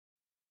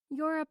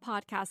You're a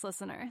podcast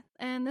listener,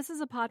 and this is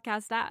a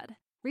podcast ad.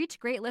 Reach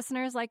great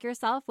listeners like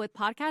yourself with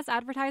podcast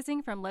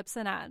advertising from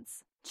Libsyn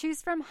Ads.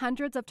 Choose from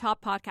hundreds of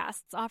top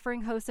podcasts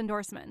offering host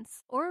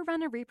endorsements, or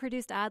run a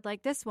reproduced ad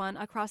like this one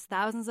across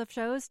thousands of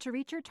shows to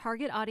reach your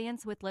target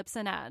audience with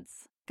Libsyn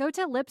Ads. Go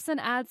to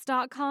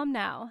libsynads.com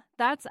now.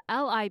 That's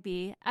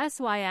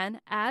LIBSYN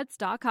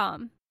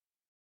ads.com.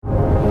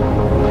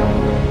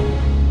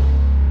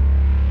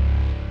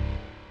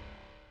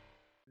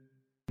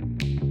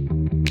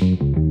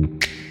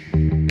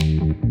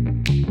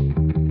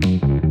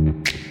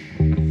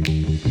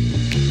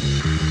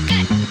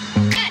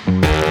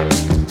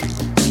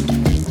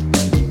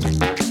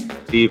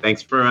 Steve,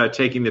 thanks for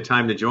taking the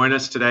time to join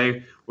us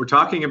today. We're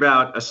talking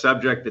about a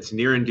subject that's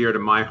near and dear to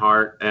my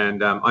heart,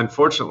 and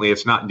unfortunately,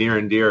 it's not near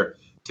and dear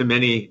to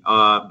many,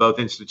 both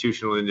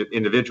institutional and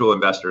individual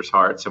investors'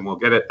 hearts, and we'll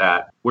get at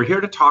that. We're here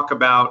to talk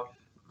about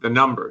the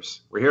numbers.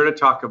 We're here to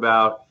talk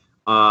about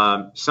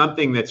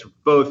something that's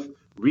both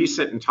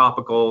recent and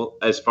topical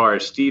as far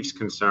as Steve's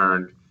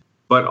concerned,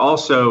 but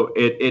also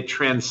it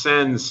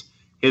transcends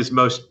his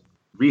most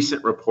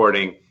recent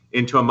reporting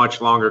into a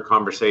much longer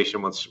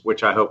conversation,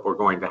 which I hope we're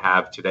going to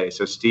have today.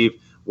 So,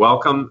 Steve,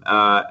 welcome,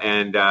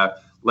 and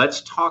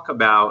let's talk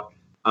about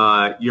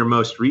your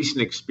most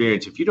recent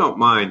experience. If you don't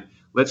mind,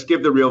 let's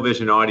give the Real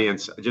Vision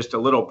audience just a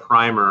little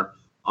primer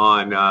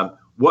on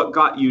what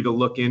got you to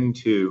look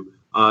into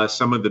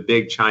some of the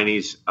big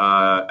Chinese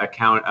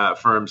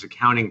firms'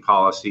 accounting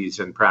policies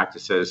and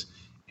practices,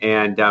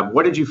 and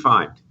what did you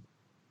find?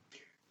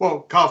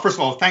 Well, Carl, first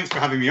of all, thanks for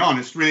having me on.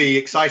 It's really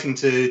exciting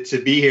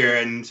to be here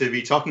and to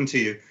be talking to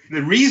you.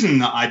 The reason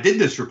that I did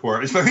this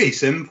report is very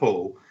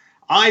simple.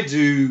 I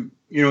do,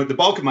 the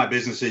bulk of my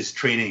business is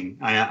training.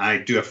 I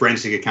do a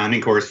forensic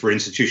accounting course for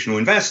institutional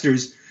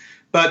investors,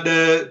 but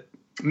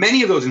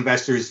many of those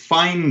investors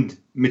find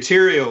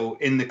material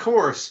in the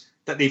course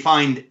that they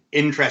find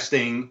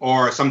interesting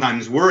or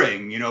sometimes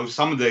worrying.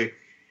 Some of the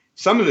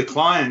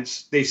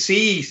clients, they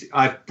see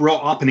I've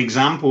brought up an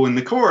example in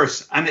the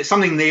course and it's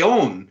something they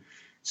own.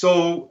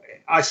 So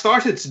I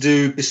started to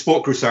do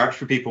bespoke research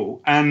for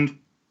people, and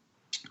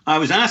I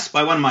was asked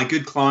by one of my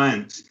good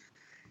clients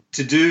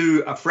to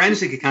do a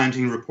forensic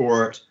accounting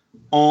report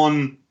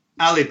on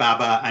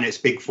Alibaba and its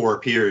big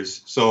four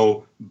peers.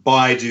 So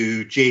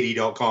Baidu,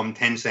 JD.com,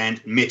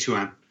 Tencent,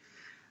 Meituan.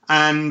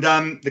 And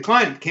the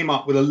client came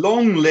up with a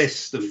long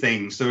list of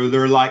things. So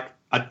there are like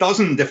a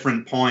dozen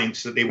different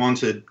points that they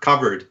wanted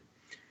covered.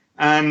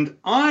 And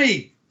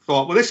I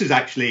thought, well, this is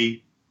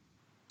actually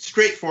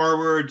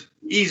straightforward,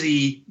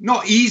 easy,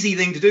 not easy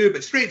thing to do,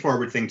 but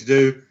straightforward thing to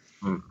do.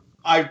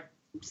 I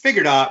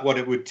figured out what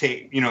it would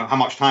take, how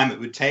much time it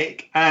would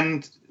take,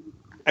 and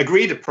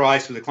agreed a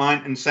price with the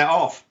client and set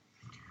off.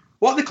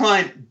 What the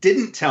client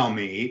didn't tell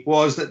me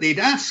was that they'd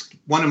asked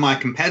one of my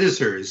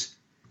competitors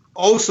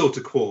also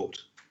to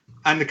quote,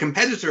 and the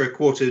competitor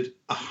quoted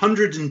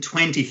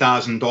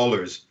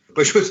 $120,000,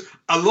 which was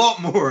a lot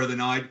more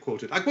than I'd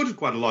quoted. I quoted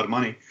quite a lot of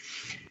money.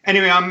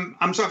 Anyway, I'm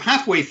sort of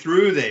halfway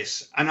through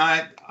this, and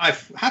I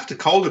have to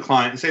call the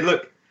client and say,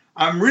 look,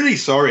 I'm really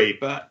sorry,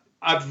 but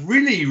I've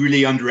really,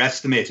 really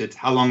underestimated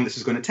how long this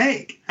is going to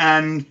take.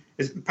 And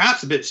it's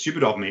perhaps a bit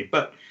stupid of me,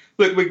 but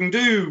look, we can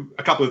do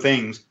a couple of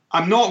things.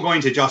 I'm not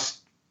going to just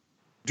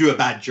do a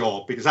bad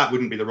job because that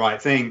wouldn't be the right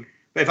thing.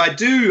 But if I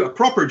do a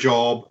proper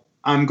job,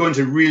 I'm going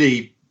to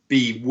really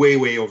be way,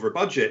 way over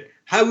budget.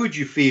 How would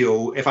you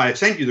feel if I had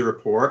sent you the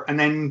report and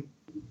then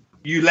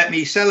you let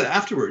me sell it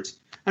afterwards?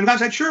 And I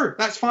said, sure,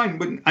 that's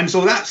fine. And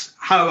so that's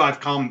how I've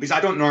come, because I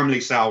don't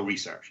normally sell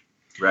research.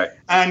 Right.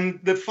 And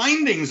the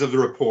findings of the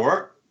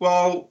report,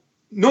 well,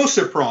 no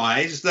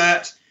surprise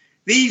that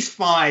these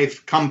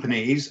 5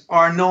 companies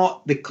are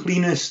not the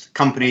cleanest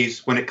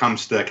companies when it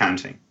comes to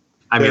accounting.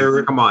 I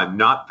mean, come on,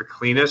 not the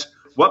cleanest.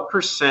 What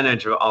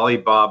percentage of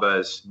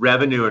Alibaba's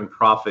revenue and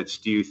profits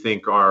do you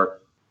think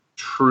are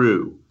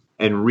true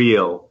and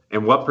real?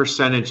 And what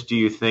percentage do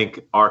you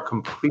think are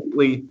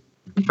completely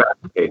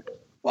fabricated?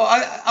 Well,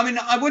 I mean,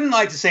 I wouldn't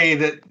like to say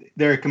that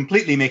they're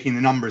completely making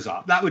the numbers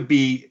up. That would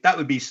be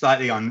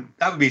slightly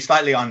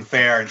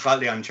unfair and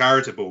slightly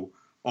uncharitable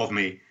of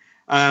me.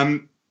 There's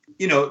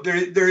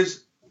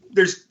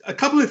a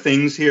couple of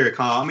things here,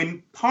 Carl. I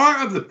mean,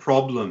 part of the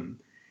problem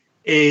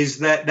is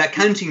that the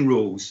accounting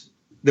rules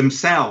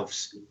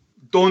themselves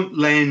don't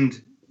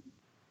lend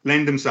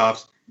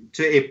themselves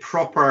to a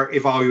proper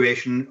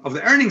evaluation of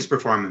the earnings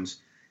performance,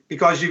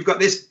 because you've got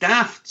this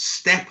daft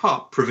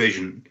step-up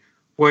provision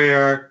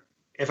where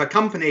if a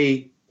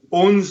company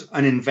owns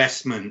an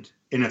investment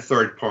in a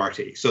third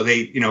party, so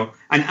and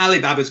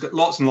Alibaba's got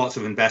lots and lots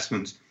of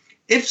investments.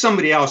 If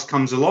somebody else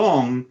comes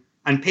along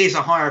and pays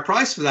a higher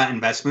price for that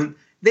investment,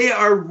 they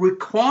are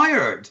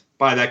required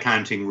by the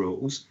accounting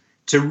rules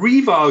to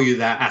revalue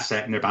that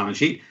asset in their balance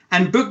sheet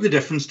and book the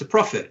difference to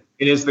profit.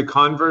 And is the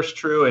converse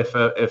true? If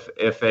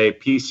a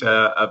piece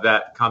of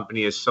that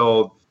company is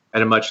sold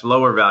at a much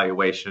lower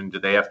valuation, do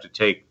they have to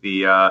take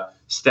the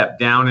step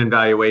down in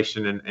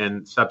valuation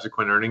and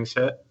subsequent earnings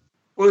hit?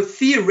 Well,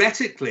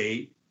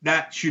 theoretically,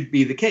 that should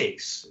be the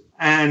case.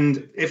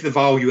 And if the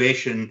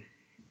valuation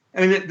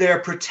I mean, their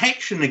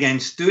protection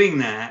against doing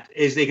that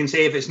is they can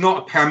say if it's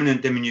not a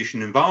permanent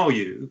diminution in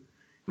value,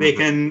 they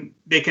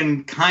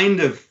can kind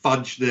of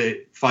fudge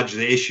the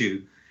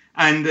issue.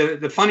 And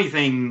the funny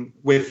thing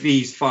with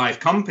these 5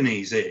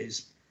 companies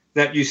is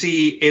that you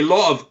see a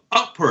lot of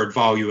upward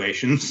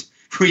valuations,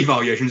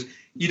 revaluations.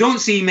 You don't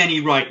see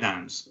many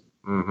write-downs.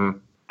 Mm-hmm.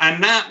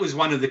 And that was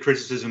one of the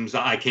criticisms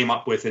that I came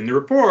up with in the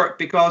report,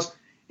 because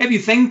if you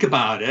think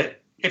about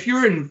it, if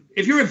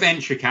you're a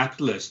venture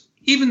capitalist,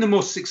 even the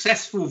most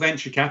successful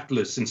venture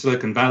capitalists in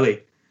Silicon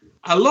Valley,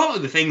 a lot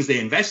of the things they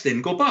invest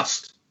in go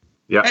bust.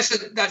 Yeah,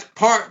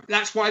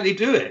 that's why they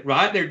do it,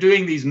 right? They're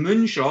doing these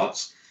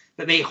moonshots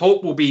that they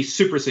hope will be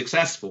super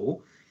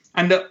successful.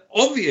 And the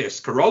obvious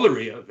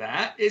corollary of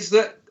that is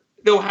that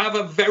they'll have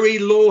a very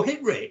low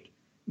hit rate.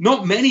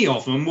 Not many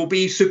of them will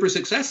be super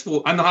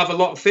successful, and they'll have a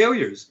lot of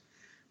failures.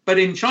 But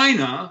in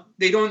China,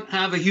 they don't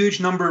have a huge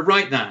number of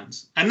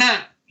write-downs. And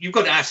that, you've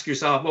got to ask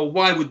yourself, well,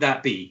 why would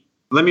that be?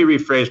 Let me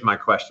rephrase my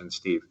question,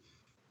 Steve.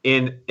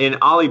 In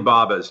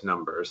Alibaba's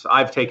numbers,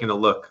 I've taken a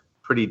look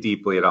pretty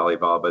deeply at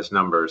Alibaba's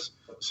numbers.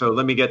 So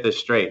let me get this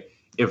straight.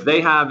 If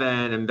they have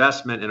an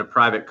investment in a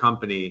private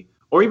company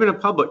or even a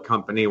public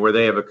company where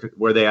they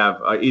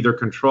have either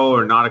control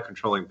or not a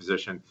controlling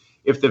position,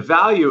 if the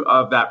value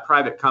of that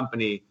private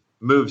company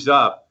moves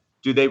up,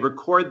 do they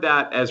record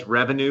that as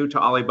revenue to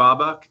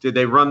Alibaba? Did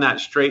they run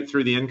that straight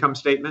through the income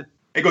statement?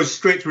 It goes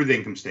straight through the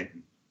income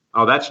statement.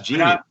 Oh, that's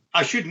genius.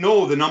 I should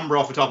know the number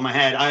off the top of my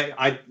head.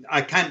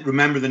 I can't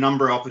remember the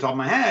number off the top of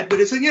my head, but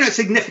it's a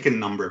significant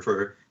number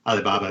for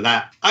Alibaba.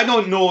 That I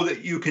don't know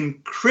that you can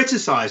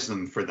criticize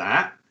them for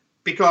that,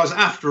 because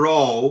after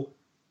all,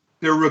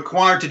 they're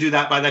required to do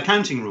that by the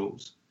accounting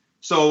rules.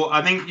 So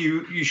I think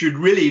you should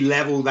really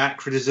level that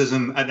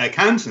criticism at the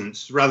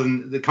accountants rather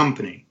than the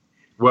company.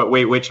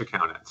 Which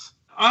accountants?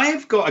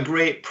 I've got a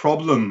great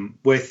problem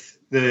with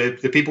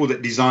the people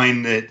that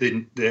design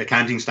the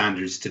accounting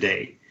standards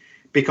today,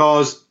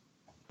 because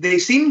they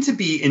seem to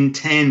be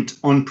intent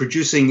on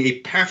producing a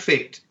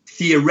perfect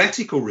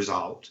theoretical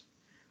result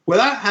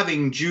without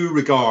having due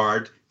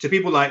regard to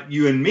people like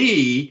you and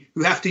me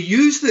who have to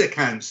use the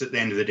accounts at the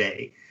end of the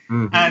day.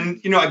 Mm-hmm. And,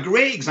 a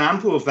great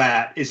example of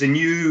that is a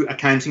new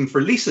accounting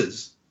for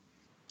leases.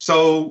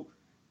 So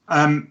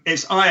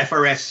it's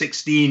IFRS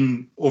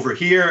 16 over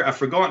here. I've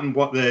forgotten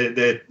what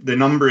the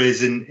number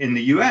is in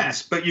the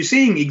US, but you're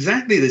seeing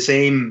exactly the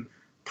same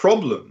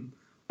problem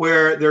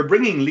where they're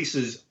bringing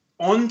leases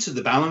onto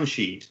the balance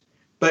sheet,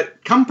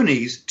 but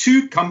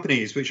two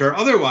companies which are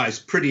otherwise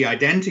pretty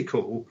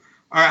identical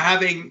are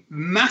having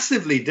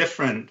massively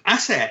different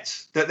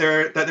assets that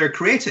they're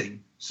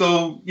creating.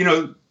 So,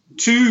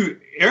 two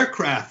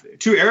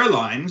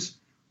airlines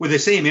with the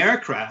same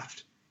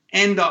aircraft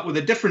end up with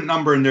a different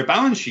number in their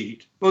balance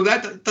sheet. Well,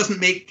 that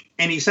doesn't make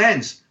any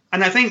sense.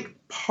 And I think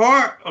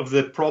part of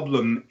the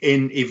problem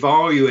in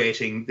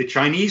evaluating the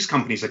Chinese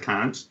companies'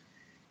 accounts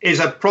is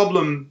a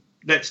problem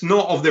that's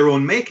not of their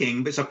own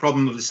making, but it's a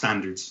problem of the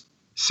standards.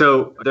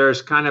 So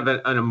there's kind of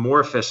an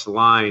amorphous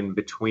line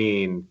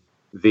between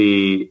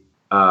the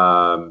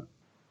government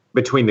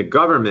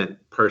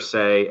per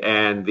se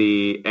and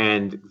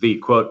the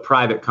quote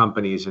private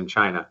companies in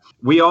China.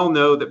 We all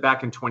know that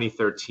back in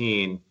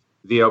 2013,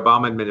 the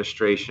Obama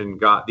administration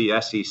got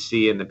the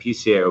SEC and the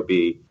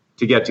PCAOB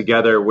to get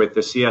together with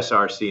the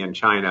CSRC in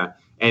China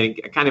and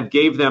kind of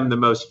gave them the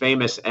most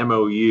famous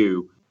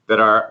MOU that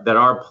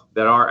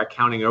our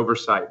accounting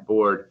oversight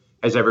board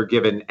has ever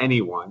given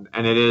anyone.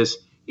 And it is,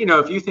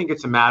 if you think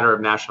it's a matter of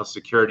national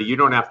security, you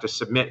don't have to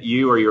submit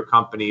you or your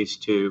companies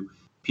to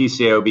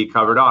PCAOB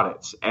covered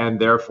audits. And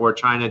therefore,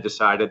 China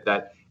decided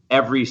that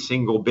every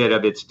single bit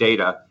of its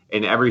data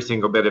and every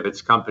single bit of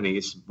its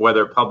companies,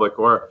 whether public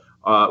or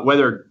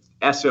whether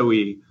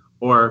SOE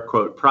or,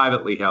 quote,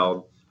 privately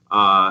held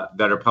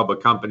that are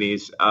public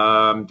companies,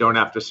 don't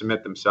have to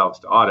submit themselves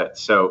to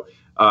audits. So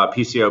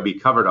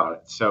PCAOB covered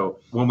audits. So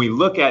when we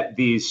look at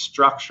these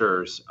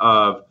structures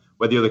of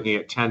whether you're looking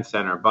at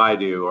Tencent or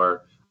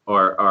Baidu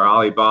or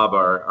Alibaba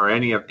or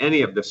any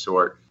of the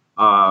sort,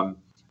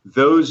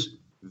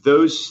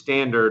 those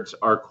standards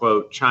are,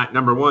 quote,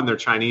 number one, they're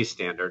Chinese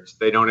standards.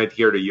 They don't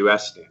adhere to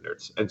U.S.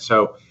 standards. And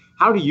so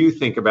how do you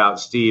think about,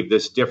 Steve,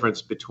 this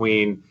difference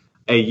between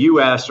a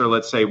U.S. or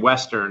let's say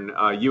Western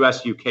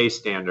U.S.-UK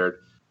standard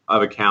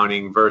of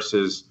accounting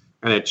versus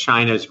kind of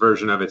China's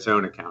version of its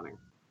own accounting?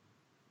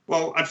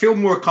 Well, I'd feel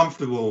more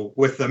comfortable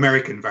with the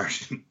American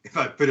version, if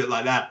I put it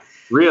like that.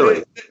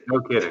 Really?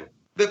 No kidding.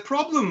 The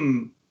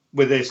problem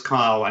with this,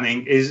 Kyle, I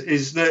think,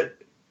 is that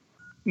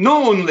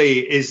not only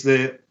is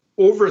the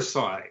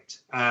oversight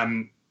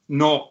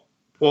not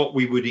what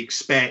we would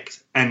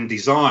expect and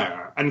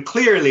desire, and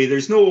clearly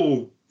there's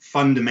no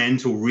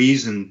fundamental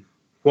reason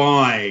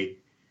why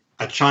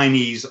a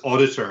Chinese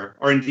auditor,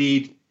 or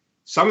indeed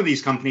some of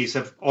these companies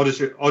have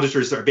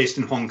auditors that are based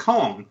in Hong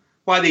Kong,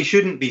 why they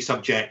shouldn't be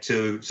subject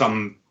to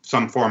some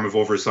form of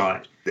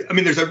oversight. I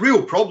mean, there's a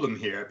real problem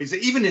here, because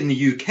even in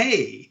the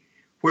UK,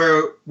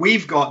 where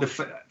we've got the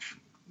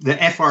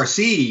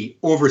FRC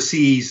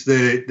oversees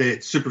the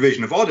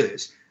supervision of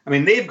audits, I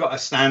mean, they've got a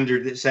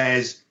standard that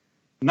says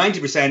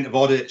 90% of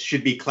audits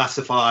should be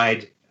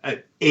classified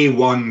at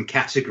A1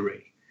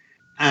 category.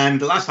 And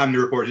the last time they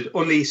reported,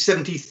 only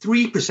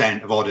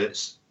 73% of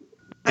audits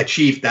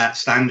achieved that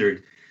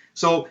standard.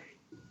 So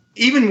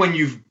even when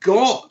you've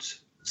got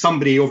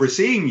somebody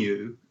overseeing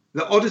you,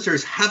 the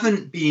auditors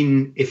haven't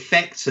been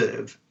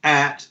effective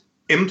at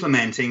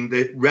implementing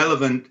the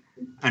relevant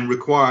and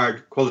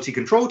required quality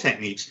control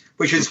techniques,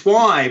 which is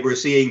why we're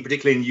seeing,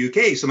 particularly in the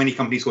UK, so many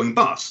companies going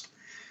bust.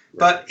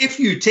 But if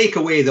you take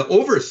away the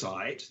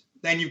oversight,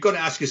 then you've got to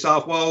ask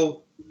yourself,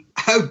 well,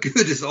 how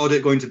good is the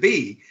audit going to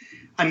be?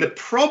 And the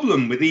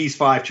problem with these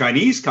 5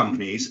 Chinese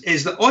companies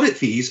is that audit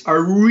fees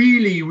are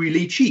really,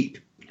 really cheap.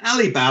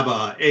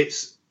 Alibaba,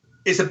 it's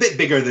a bit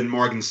bigger than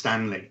Morgan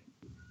Stanley.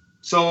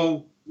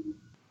 So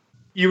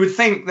you would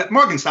think that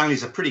Morgan Stanley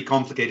is a pretty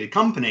complicated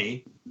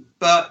company,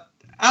 but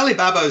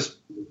Alibaba is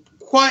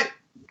quite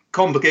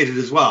complicated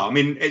as well. I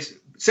mean, it's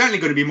certainly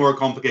going to be more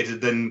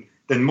complicated than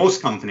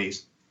most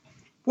companies.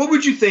 What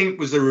would you think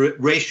was the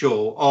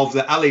ratio of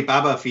the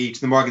Alibaba fee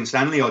to the Morgan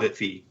Stanley audit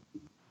fee?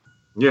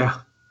 Yeah,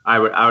 I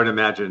would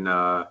imagine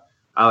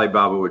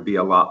Alibaba would be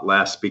a lot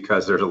less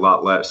because there's a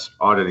lot less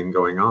auditing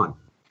going on.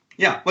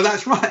 Yeah, well,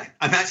 that's right.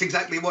 And that's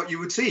exactly what you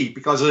would see,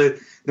 because the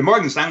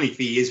Morgan Stanley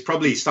fee is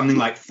probably something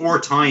like 4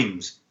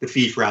 times the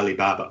fee for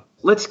Alibaba.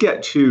 Let's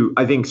get to,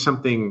 I think,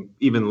 something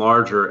even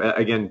larger.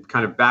 Again,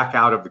 kind of back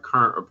out of the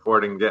current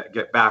reporting,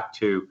 get back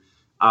to,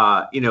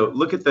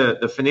 look at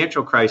the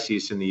financial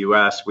crises in the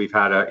U.S. We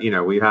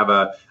have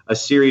a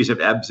series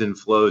of ebbs and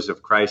flows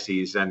of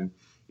crises. And,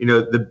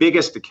 the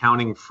biggest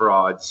accounting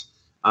frauds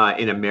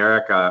in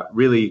America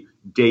really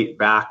date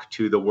back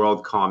to the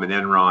WorldCom and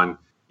Enron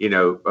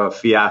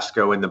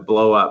fiasco and the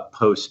blow up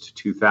post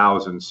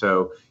 2000.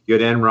 So you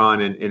had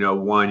Enron in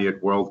 01, you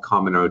had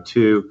WorldCom in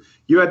 02.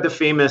 You had the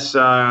famous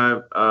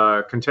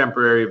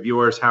contemporary of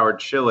yours, Howard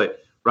Schillett,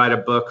 write a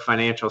book,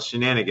 Financial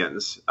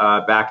Shenanigans,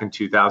 back in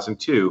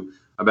 2002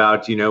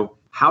 about,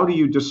 how do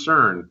you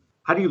discern,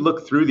 how do you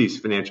look through these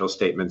financial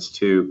statements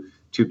to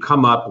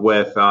come up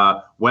with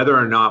whether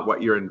or not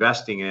what you're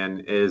investing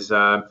in is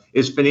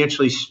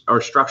financially or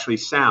structurally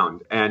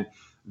sound. And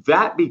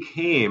that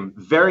became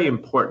very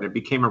important. It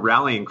became a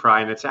rallying cry,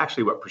 and it's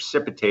actually what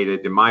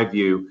precipitated, in my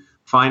view,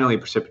 finally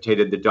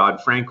precipitated the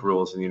Dodd-Frank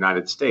rules in the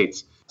United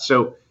States.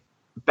 So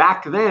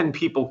back then,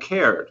 people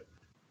cared.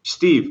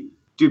 Steve,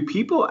 do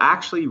people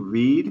actually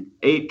read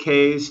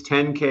 8Ks,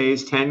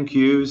 10Ks,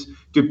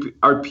 10Qs?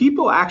 Are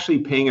people actually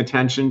paying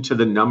attention to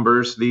the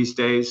numbers these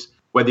days,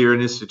 whether you're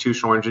an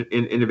institutional or an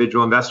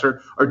individual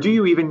investor, or do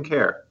you even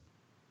care?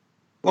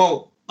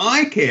 Well,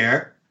 I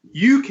care.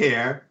 You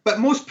care, but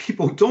most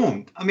people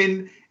don't. I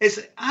mean, it's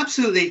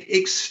absolutely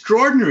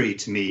extraordinary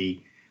to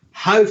me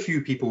how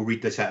few people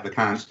read this set of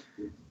accounts.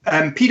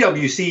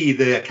 PwC,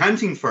 the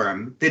accounting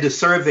firm, did a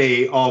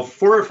survey of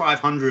 400 or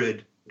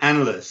 500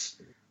 analysts,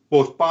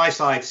 both buy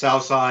side, sell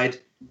side,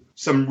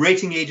 some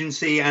rating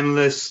agency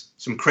analysts,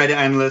 some credit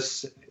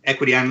analysts,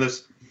 equity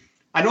analysts,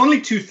 and only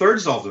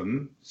 2/3 of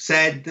them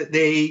said that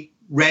they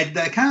read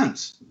the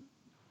accounts.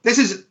 This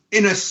is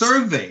in a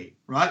survey,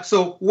 right?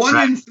 So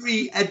 1 in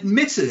 3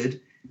 admitted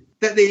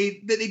that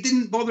they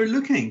didn't bother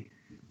looking.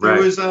 There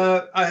was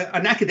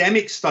an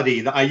academic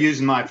study that I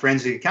use in my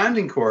forensic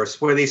accounting course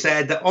where they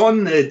said that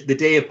on the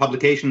day of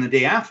publication, the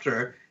day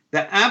after,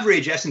 the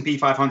average S&P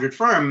 500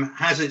 firm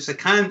has its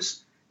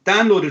accounts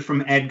downloaded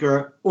from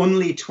Edgar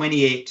only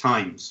 28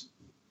 times.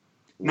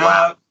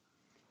 Now,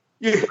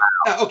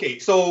 okay,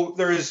 so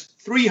there's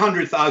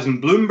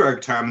 300,000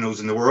 Bloomberg terminals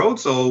in the world.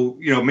 So,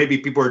 maybe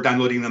people are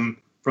downloading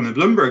them from the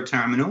Bloomberg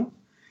terminal.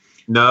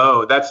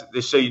 No, that's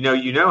so you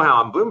know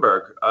how on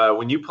Bloomberg,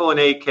 when you pull an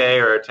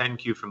 8K or a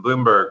 10Q from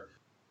Bloomberg,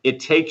 it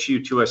takes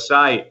you to a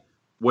site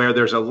where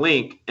there's a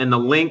link, and the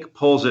link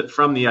pulls it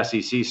from the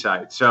SEC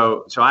site.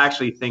 So I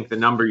actually think the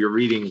number you're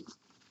reading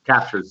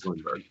captures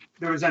Bloomberg.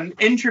 There was an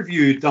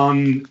interview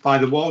done by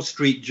the Wall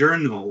Street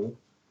Journal.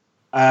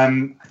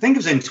 I think it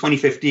was in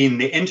 2015.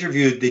 They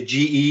interviewed the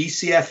GE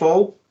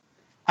CFO.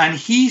 And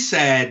he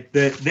said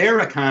that their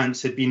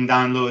accounts had been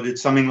downloaded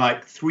something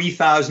like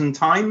 3,000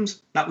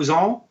 times. That was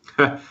all.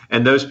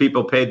 And those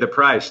people paid the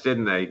price,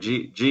 didn't they?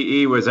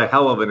 GE was a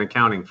hell of an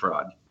accounting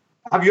fraud.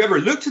 Have you ever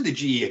looked at the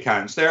GE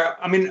accounts? They're,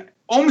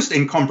 almost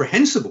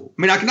incomprehensible.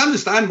 I can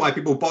understand why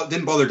people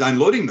didn't bother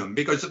downloading them,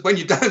 because when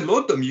you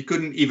download them, you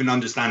couldn't even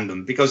understand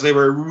them because they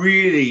were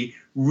really,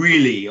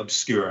 really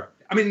obscure.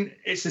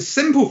 It's a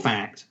simple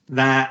fact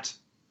that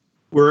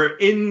we're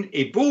in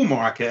a bull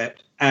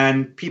market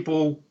and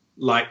people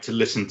like to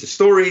listen to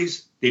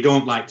stories. They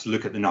don't like to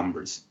look at the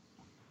numbers.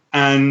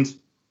 And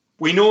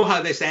we know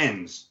how this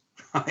ends,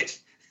 right?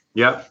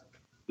 Yep.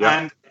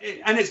 And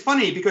it's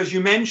funny because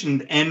you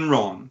mentioned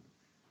Enron.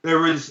 There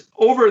was,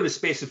 over the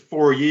space of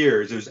 4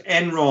 years, there was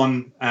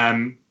Enron,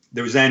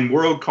 there was then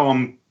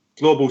WorldCom,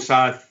 Global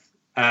South,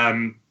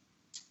 Global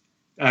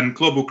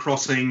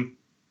Crossing,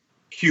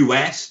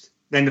 QWest.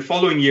 Then the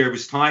following year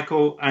was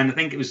Tyco, and I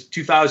think it was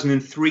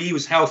 2003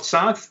 was Health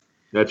South.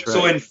 That's right.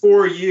 So in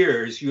 4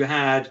 years, you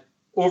had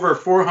over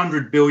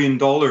 $400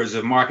 billion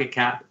of market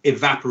cap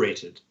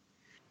evaporated.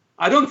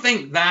 I don't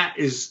think that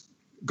is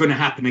going to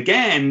happen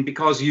again,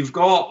 because you've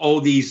got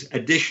all these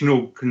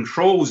additional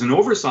controls and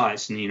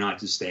oversights in the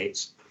United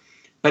States.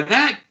 But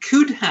that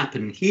could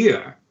happen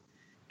here.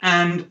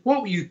 And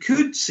what you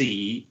could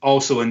see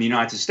also in the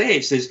United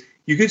States is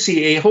you could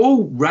see a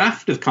whole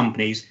raft of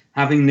companies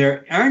having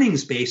their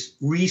earnings base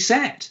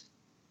reset.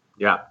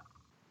 Yeah.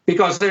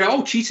 Because they're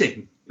all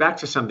cheating. Back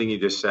to something you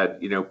just said,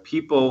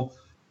 people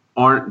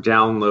aren't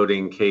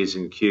downloading K's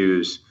and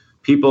Q's.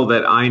 People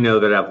that I know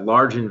that have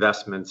large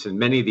investments in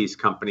many of these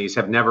companies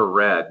have never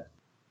read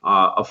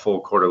a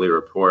full quarterly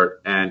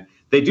report. And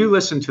they do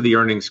listen to the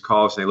earnings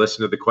calls, and they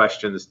listen to the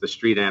questions the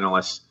street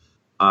analysts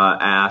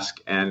ask.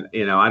 And,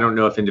 I don't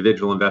know if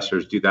individual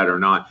investors do that or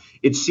not.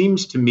 It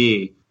seems to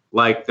me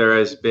like there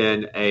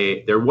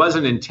was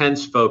an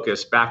intense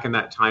focus back in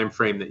that time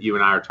frame that you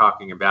and I are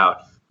talking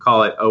about,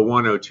 call it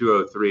 01,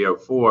 02, 03,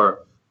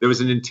 04. There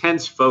was an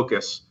intense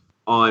focus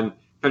on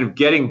kind of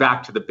getting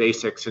back to the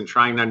basics and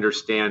trying to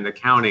understand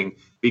accounting,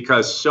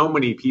 because so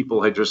many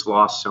people had just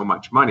lost so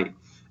much money.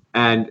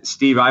 And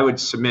Steve, I would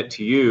submit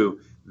to you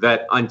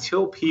that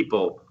until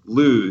people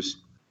lose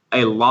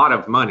a lot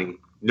of money,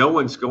 no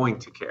one's going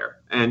to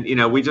care. And,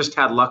 we just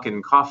had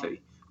Luckin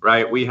Coffee,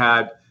 right? We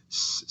had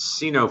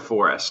Sino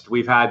Forest.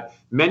 We've had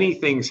many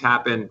things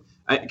happen.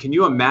 Can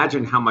you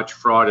imagine how much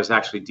fraud is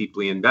actually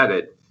deeply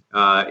embedded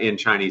in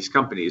Chinese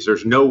companies?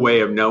 There's no way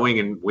of knowing,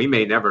 and we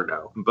may never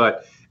know.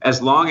 But as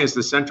long as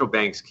the central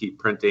banks keep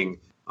printing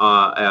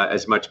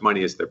as much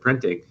money as they're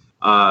printing,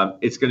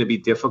 it's going to be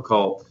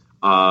difficult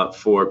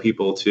for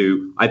people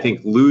to, I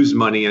think, lose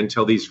money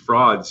until these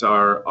frauds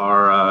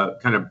are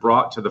kind of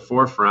brought to the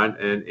forefront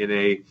and in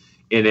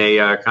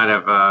a kind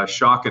of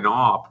shock and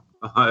awe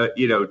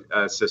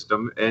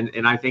system.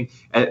 And I think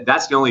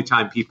that's the only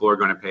time people are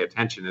going to pay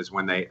attention, is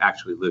when they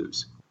actually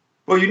lose.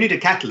 Well, you need a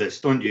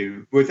catalyst, don't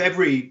you? With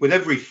every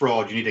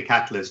fraud, you need a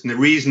catalyst. And the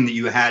reason that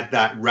you had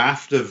that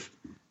raft of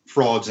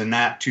frauds in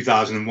that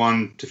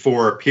 2001 to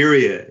 4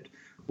 period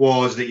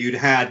was that you'd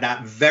had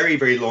that very,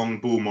 very long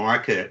bull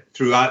market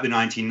throughout the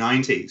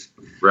 1990s.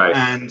 Right.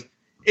 And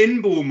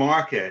in bull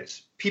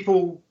markets,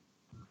 people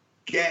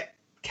get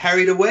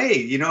carried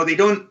away. They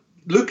don't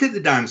look at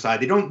the downside.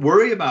 They don't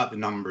worry about the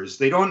numbers.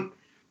 They don't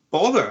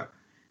bother.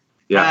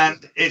 Yeah.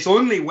 And it's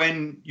only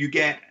when you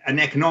get an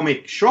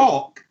economic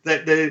shock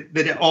that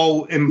it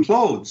all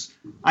implodes.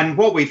 And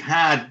what we've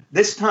had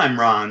this time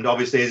round,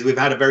 obviously, is we've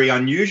had a very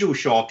unusual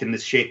shock in the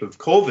shape of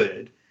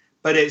COVID,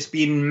 but it's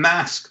been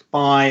masked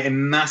by a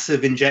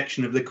massive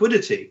injection of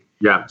liquidity.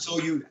 Yeah. So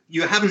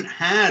you haven't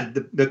had,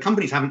 the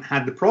companies haven't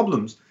had the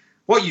problems.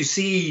 What you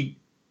see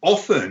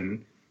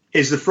often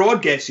is the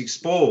fraud gets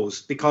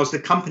exposed because the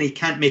company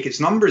can't make its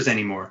numbers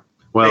anymore,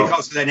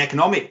 because of an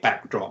economic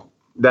backdrop.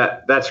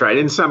 That's right.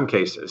 In some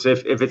cases,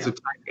 if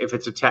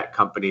it's a tech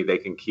company, they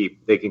can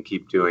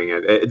keep doing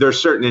it. There are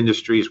certain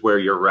industries where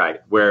you're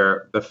right,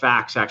 where the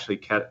facts actually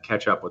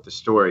catch up with the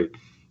story.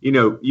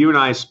 You and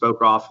I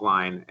spoke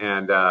offline,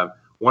 and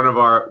one of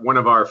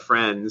our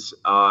friends,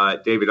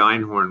 David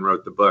Einhorn,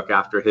 wrote the book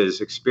after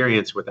his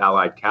experience with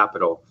Allied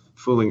Capital,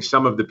 fooling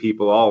some of the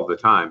people all the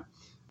time.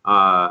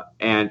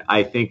 And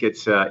I think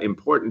it's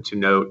important to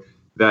note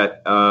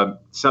that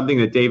something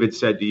that David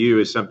said to you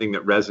is something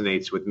that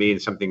resonates with me,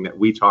 and something that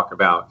we talk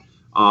about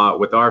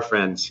with our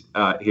friends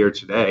here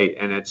today.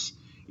 And it's,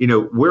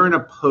 we're in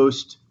a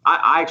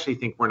I actually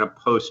think we're in a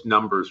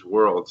post-numbers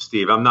world,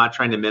 Steve. I'm not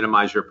trying to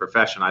minimize your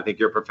profession. I think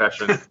your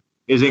profession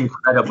is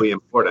incredibly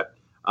important.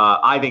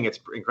 I think it's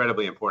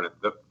incredibly important.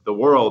 The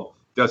world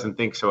doesn't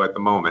think so at the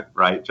moment,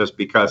 right? Just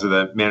because of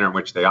the manner in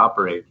which they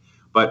operate.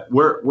 But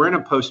we're in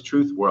a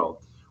post-truth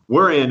world.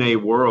 We're in a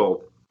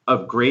world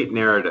of great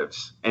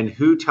narratives, and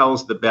who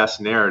tells the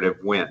best narrative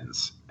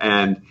wins.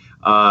 And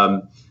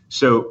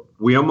so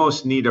we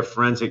almost need a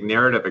forensic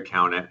narrative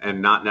accountant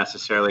and not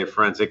necessarily a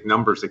forensic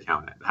numbers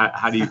accountant.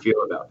 How do you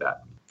feel about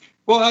that?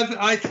 Well,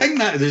 I think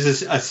that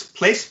there's a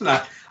place for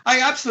that.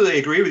 I absolutely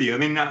agree with you. I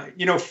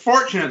mean,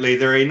 fortunately,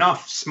 there are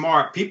enough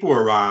smart people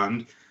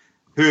around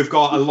who have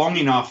got a long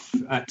enough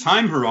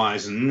time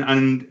horizon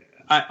and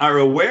are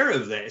aware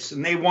of this,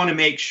 and they want to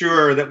make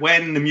sure that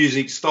when the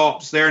music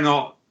stops, they're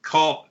not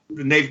caught.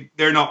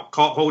 They're not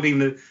caught holding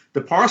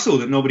the parcel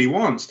that nobody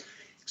wants.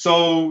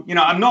 So,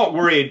 I'm not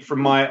worried from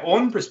my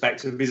own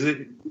perspective, because,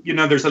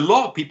 there's a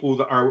lot of people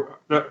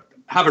that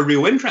have a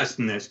real interest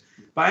in this.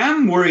 But I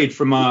am worried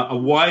from a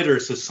wider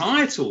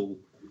societal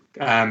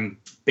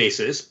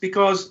basis,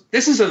 because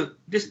this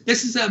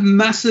is a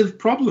massive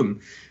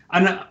problem.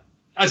 And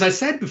as I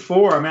said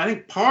before, I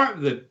think part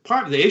of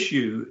the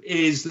issue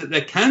is that the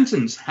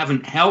accountants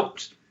haven't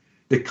helped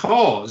the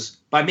cause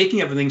by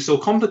making everything so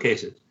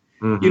complicated.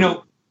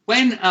 Mm-hmm.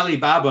 When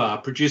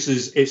Alibaba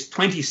produces its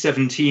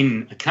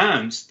 2017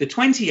 accounts, the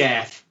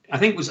 20F, I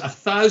think, was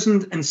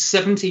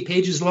 1,070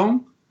 pages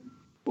long.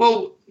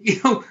 Well,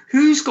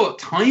 who's got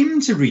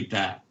time to read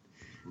that?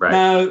 Right.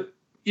 Now,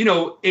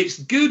 it's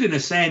good in a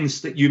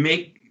sense that you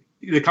make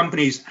the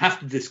companies have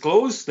to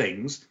disclose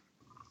things.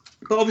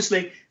 But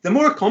obviously, the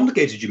more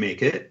complicated you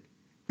make it,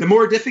 the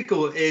more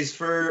difficult it is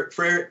for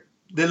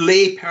the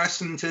lay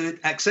person to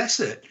access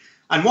it.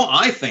 And what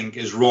I think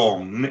is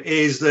wrong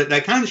is that the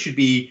accounts should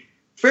be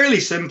fairly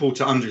simple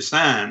to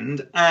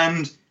understand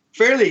and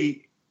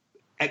fairly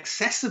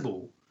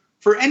accessible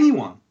for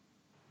anyone.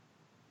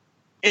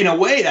 In a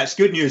way, that's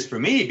good news for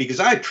me because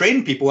I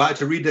train people how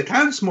to read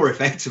accounts more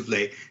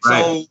effectively.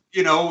 Right. So,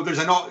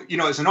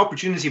 it's an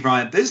opportunity for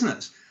my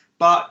business.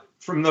 But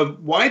from the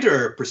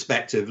wider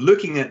perspective,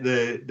 looking at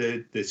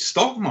the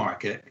stock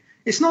market,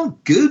 it's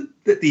not good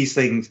that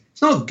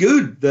it's not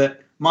good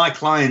that my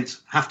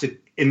clients have to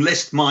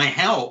enlist my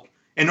help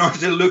in order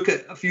to look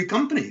at a few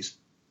companies.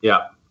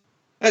 Yeah.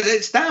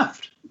 It's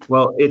daft.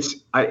 Well,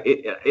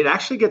 it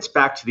actually gets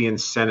back to the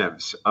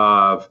incentives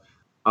of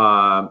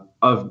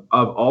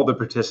all the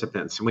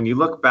participants. When you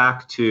look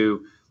back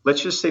to,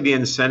 let's just say the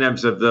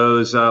incentives of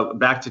those,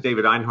 back to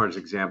David Einhorn's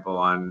example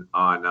on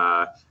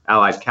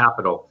Allied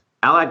Capital.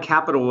 Allied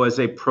Capital was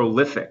a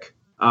prolific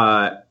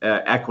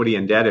equity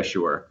and debt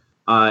issuer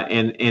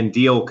and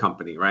deal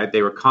company, right?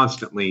 They were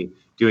constantly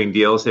doing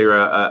deals. They were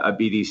a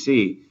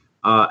BDC.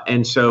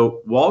 And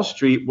so Wall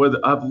Street would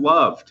have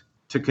loved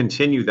to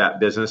continue that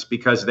business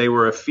because they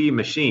were a fee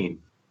machine.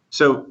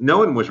 So no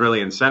one was really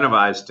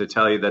incentivized to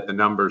tell you that the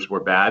numbers were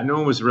bad. No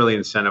one was really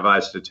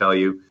incentivized to tell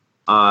you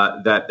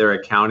that their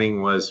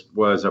accounting was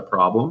a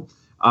problem.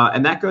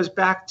 And that goes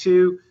back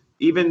to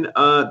even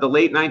the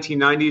late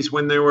 1990s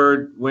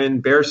when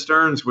Bear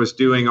Stearns was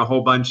doing a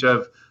whole bunch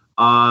of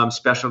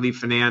specialty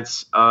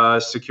finance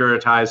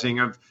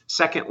securitizing of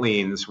second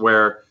liens,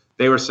 where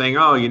they were saying,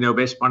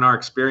 based upon our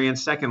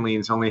experience, second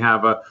liens only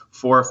have a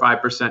 4 or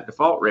 5%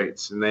 default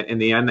rates. And in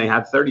the end, they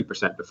had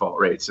 30% default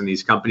rates, and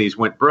these companies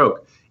went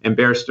broke. And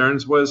Bear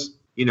Stearns was,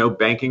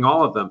 banking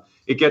all of them.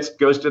 It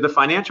goes to the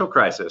financial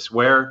crisis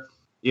where,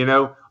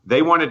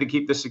 they wanted to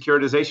keep the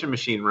securitization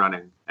machine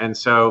running. And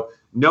so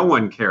no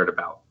one cared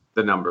about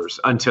the numbers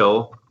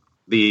until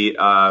the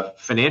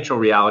financial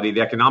reality,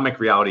 the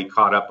economic reality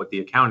caught up with the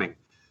accounting.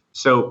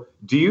 So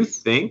do you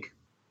think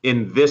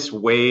in this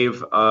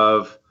wave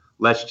of,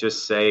 let's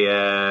just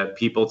say,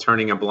 people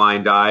turning a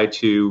blind eye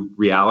to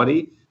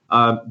reality,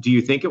 do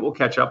you think it will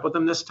catch up with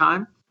them this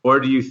time? Or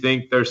do you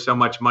think there's so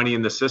much money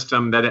in the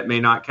system that it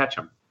may not catch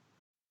them?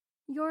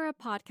 You're a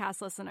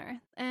podcast listener,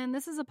 and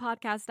this is a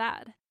podcast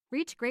ad.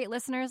 Reach great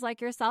listeners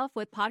like yourself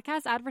with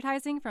podcast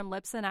advertising from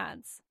Libsyn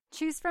Ads.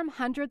 Choose from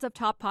hundreds of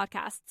top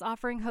podcasts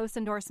offering host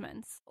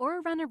endorsements,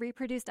 or run a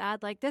reproduced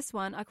ad like this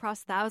one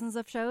across thousands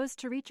of shows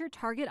to reach your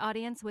target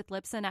audience with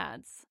Libsyn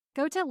Ads.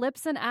 Go to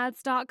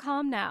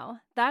libsynads.com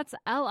now. That's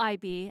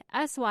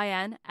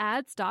LIBSYN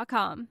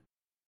ads.com.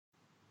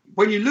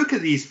 When you look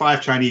at these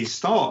 5 Chinese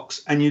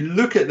stocks and you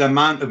look at the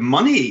amount of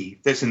money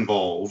that's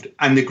involved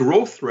and the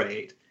growth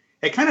rate,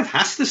 it kind of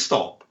has to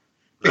stop.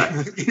 Right.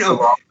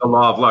 The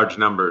law of large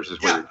numbers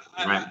is what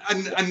you're right?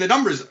 And the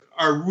numbers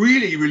are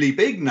really, really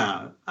big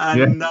now.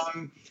 And,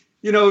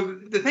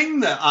 the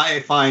thing that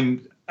I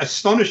find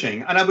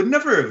astonishing, and I would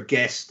never have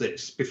guessed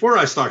this before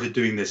I started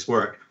doing this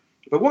work,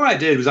 but what I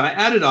did was I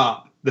added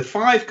up the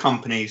 5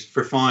 companies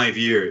for 5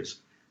 years.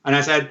 And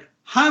I said,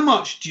 how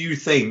much do you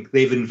think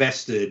they've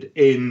invested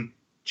in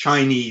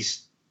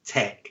Chinese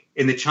tech,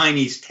 in the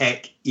Chinese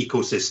tech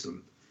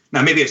ecosystem?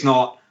 Now, maybe it's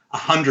not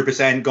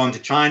 100% gone to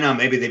China.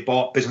 Maybe they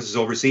bought businesses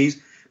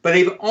overseas. But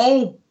they've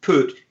all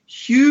put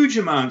huge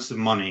amounts of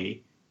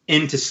money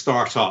into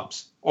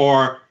startups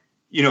or,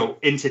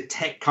 into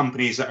tech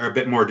companies that are a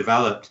bit more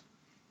developed.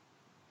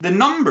 The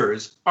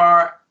numbers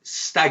are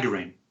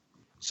staggering.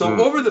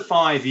 So over the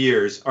 5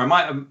 years, or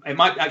it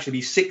might actually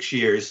be 6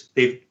 years,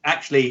 they've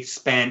actually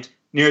spent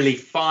nearly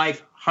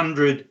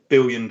 $500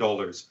 billion.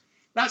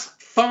 That's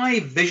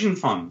 5 vision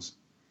funds.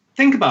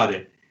 Think about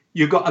it.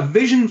 You've got a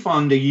vision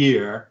fund a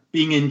year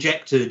being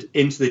injected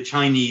into the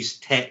Chinese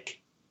tech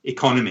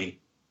economy.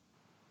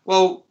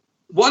 Well,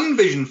 one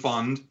vision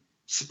fund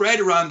spread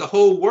around the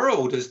whole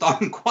world has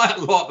done quite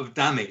a lot of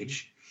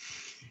damage.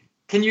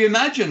 Can you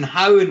imagine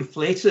how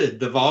inflated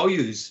the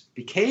values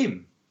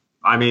became?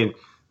 I mean,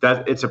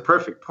 that it's a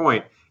perfect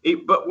point.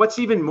 But what's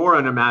even more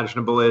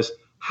unimaginable is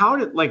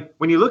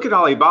when you look at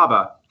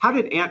Alibaba, how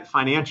did Ant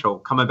Financial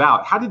come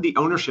about? How did the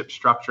ownership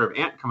structure of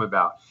Ant come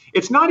about?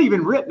 It's not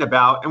even written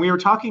about, and we were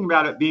talking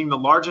about it being the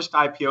largest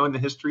IPO in the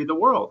history of the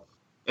world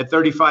at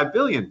 $35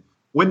 billion.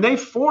 When they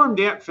formed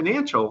Ant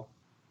Financial,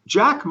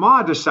 Jack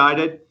Ma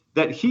decided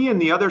that he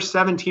and the other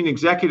 17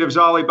 executives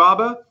of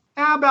Alibaba,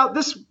 about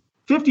this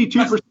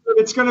 52% of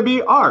it's going to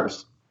be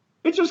ours.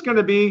 It's just going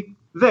to be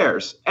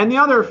theirs. And the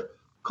other,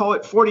 call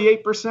it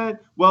 48%,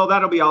 well,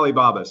 that'll be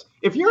Alibaba's.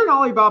 If you're an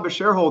Alibaba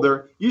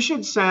shareholder, you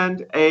should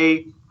send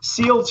a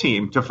SEAL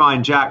team to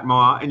find Jack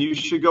Ma, and you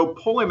should go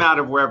pull him out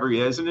of wherever he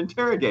is and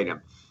interrogate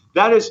him.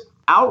 That is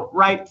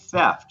outright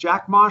theft.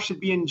 Jack Ma should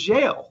be in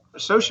jail.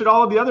 So should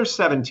all of the other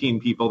 17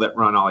 people that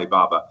run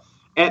Alibaba.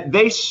 And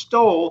they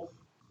stole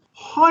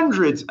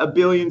hundreds of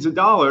billions of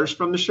dollars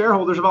from the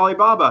shareholders of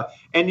Alibaba.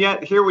 And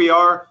yet here we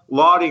are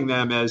lauding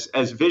them as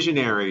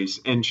visionaries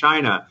in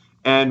China.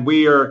 And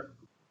we are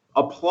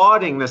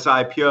applauding this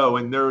IPO.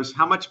 And there's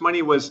how much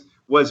money was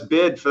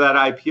bid for that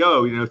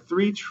IPO?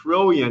 $3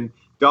 trillion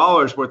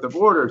worth of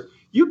orders.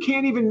 You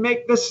can't even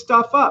make this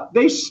stuff up.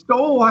 They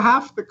stole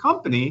half the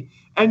company,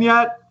 and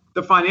yet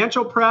the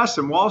financial press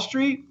and Wall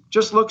Street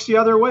just looks the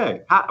other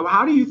way.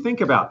 How do you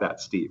think about that,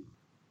 Steve?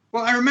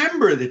 Well, I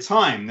remember at the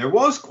time there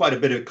was quite a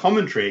bit of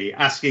commentary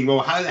asking, well,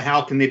 how the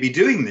hell can they be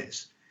doing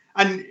this?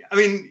 And I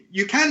mean,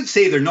 you can't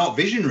say they're not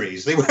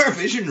visionaries. They were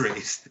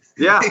visionaries.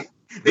 Yeah.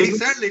 They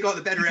certainly got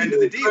the better end of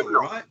the deal,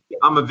 right?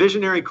 I'm a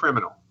visionary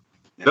criminal.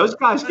 Yeah. Those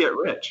guys get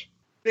rich.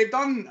 They've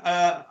done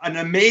an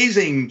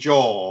amazing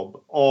job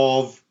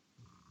of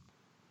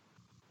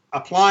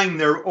applying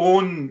their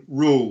own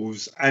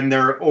rules and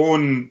their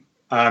own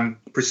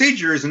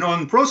procedures and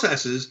own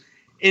processes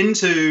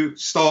into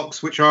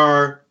stocks which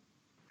are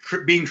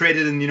being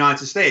traded in the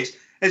United States.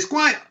 It's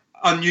quite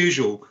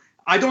unusual.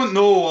 I don't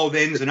know all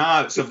the ins and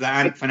outs of the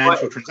Ant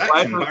Financial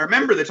transaction, but I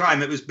remember the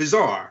time it was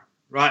bizarre,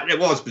 right? It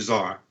was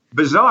bizarre.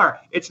 Bizarre.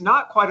 It's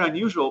not quite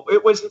unusual.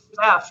 It was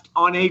theft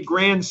on a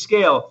grand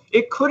scale.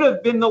 It could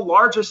have been the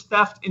largest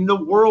theft in the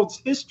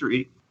world's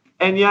history.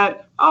 And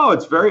yet,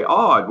 it's very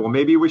odd. Well,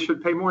 maybe we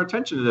should pay more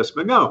attention to this.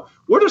 But no,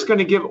 we're just going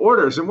to give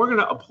orders and we're going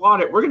to applaud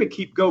it. We're going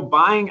to go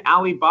buying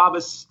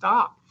Alibaba's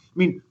stock. I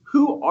mean,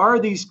 who are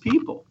these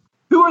people?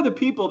 Who are the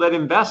people that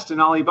invest in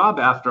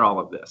Alibaba after all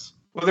of this?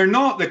 Well, they're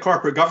not the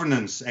corporate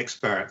governance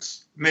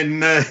experts. I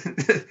mean,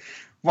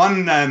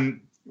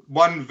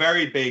 one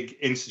very big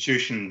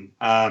institution,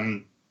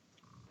 a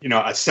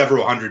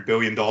several $100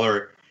 billion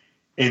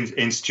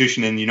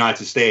institution in the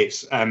United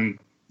States,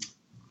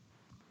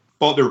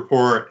 bought the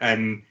report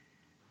and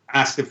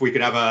asked if we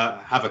could have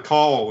a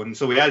call. And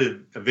so we had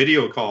a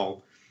video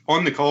call.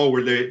 On the call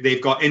where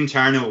they've got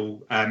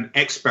internal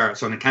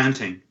experts on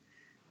accounting,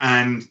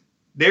 and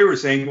they were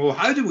saying, well,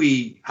 how do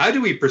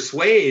we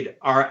persuade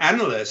our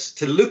analysts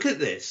to look at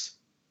this?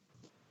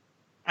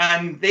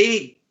 And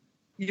they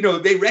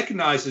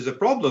recognize there's a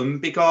problem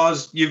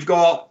because you've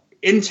got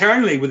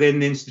internally within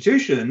the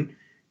institution,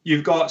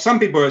 you've got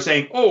some people who are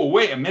saying, oh,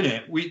 wait a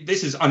minute,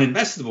 this is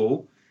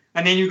uninvestable.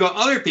 And then you've got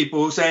other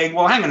people saying,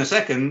 well, hang on a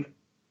second,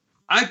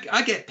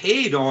 I get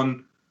paid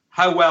on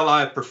how well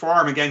I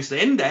perform against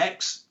the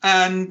index.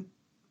 And,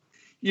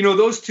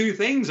 those two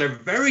things are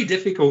very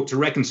difficult to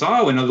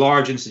reconcile in a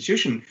large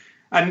institution.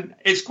 And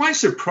it's quite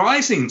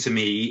surprising to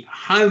me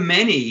how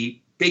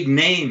many big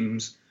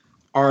names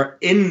are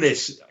in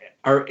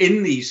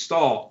these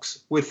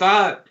stocks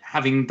without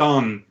having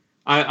done,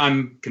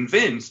 I'm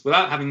convinced,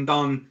 without having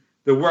done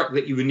the work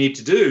that you would need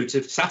to do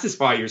to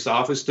satisfy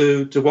yourself as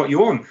to what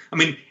you own. I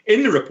mean,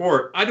 in the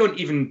report, I don't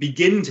even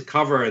begin to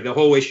cover the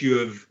whole issue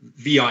of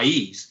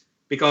VIEs,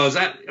 because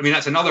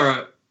that's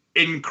another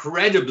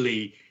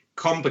incredibly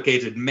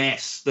complicated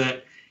mess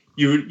that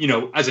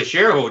you as a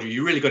shareholder,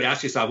 you really got to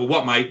ask yourself,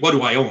 well, what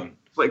do I own?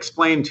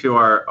 Explain to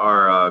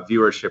our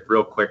viewership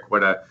real quick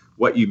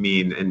what you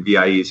mean in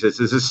VIEs. This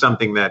is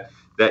something that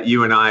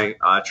you and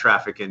I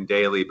traffic in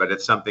daily, but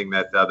it's something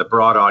that the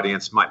broad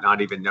audience might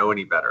not even know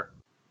any better.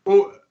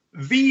 Well,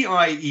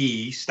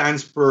 VIE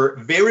stands for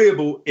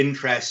Variable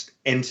Interest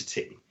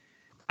Entity.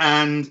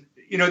 And,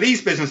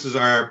 these businesses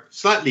are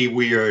slightly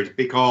weird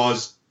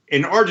because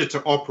in order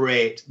to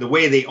operate the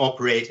way they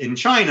operate in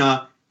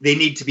China, they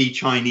need to be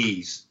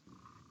Chinese.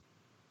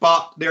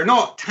 But they're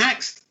not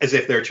taxed as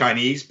if they're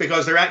Chinese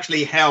because they're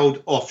actually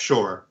held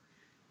offshore.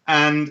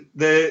 And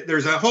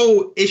there's a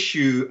whole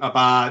issue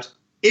about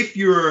if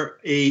you're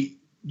a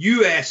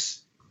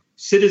U.S.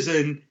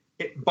 citizen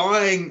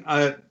buying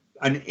an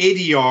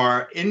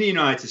ADR in the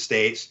United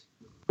States,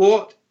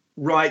 what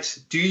rights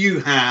do you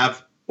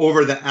have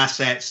over the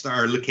assets that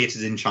are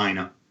located in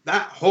China?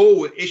 That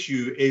whole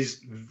issue is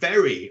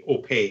very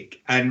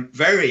opaque and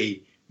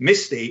very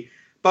misty,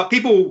 but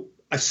people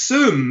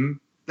assume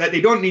that they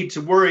don't need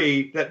to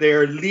worry that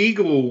their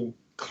legal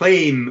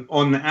claim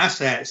on the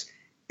assets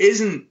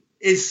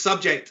is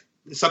subject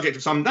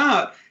of some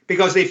doubt,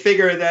 because they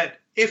figure that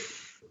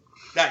if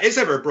that is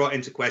ever brought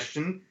into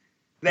question,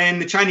 then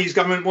the Chinese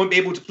government won't be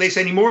able to place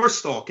any more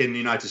stock in the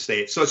United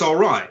States. So it's all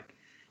right.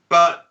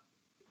 But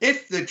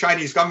if the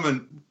Chinese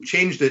government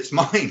changed its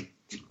mind,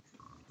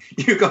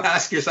 you've got to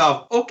ask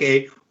yourself,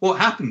 okay, what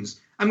happens?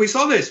 And we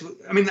saw this.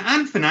 I mean, the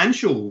Ant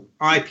Financial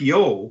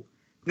IPO,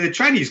 the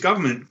Chinese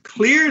government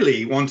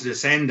clearly wanted to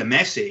send a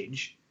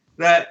message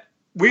that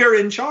we are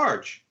in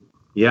charge.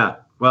 Yeah,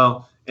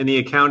 well, and the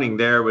accounting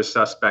there was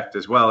suspect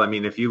as well. I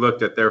mean, if you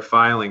looked at their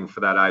filing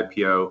for that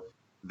IPO,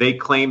 they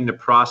claimed to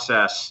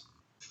process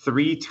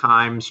 3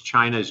 times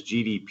China's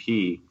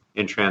GDP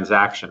in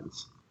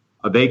transactions.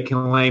 They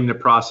claim to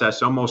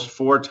process almost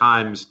 4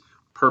 times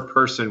per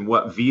person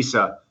what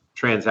Visa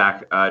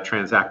transact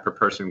per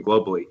person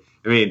globally.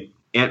 I mean,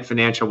 Ant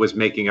Financial was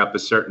making up a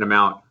certain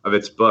amount of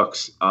its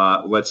books,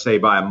 let's say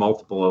by a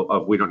multiple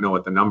of, we don't know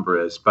what the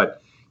number is.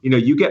 But,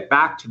 you get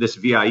back to this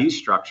VIE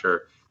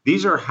structure.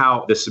 These are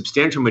how the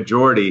substantial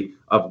majority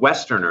of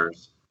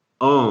Westerners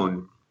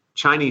own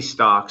Chinese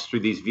stocks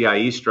through these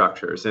VIE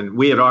structures. And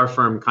we at our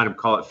firm kind of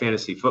call it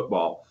fantasy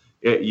football.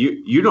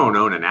 You don't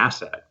own an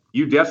asset.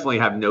 You definitely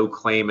have no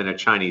claim in a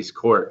Chinese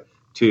court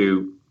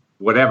to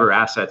whatever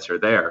assets are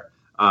there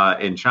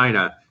in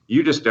China.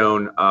 You just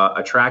own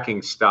a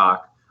tracking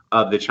stock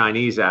of the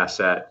Chinese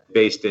asset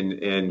based in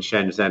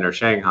Shenzhen or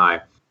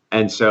Shanghai.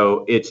 And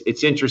so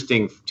it's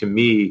interesting to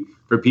me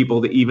for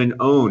people to even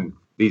own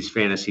these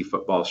fantasy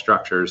football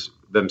structures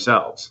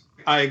themselves.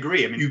 I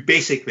agree. I mean,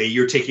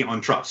 you're taking it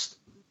on trust.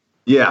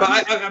 Yeah.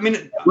 But I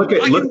mean,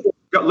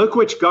 look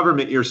which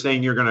government you're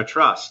saying you're going to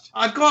trust.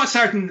 I've got a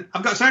certain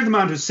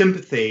amount of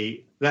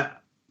sympathy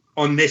that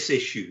on this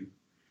issue.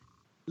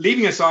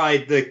 Leaving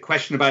aside the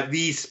question about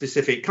these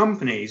specific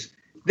companies,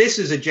 this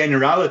is a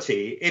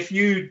generality. If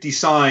you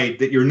decide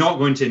that you're not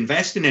going to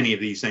invest in any of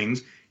these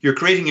things, you're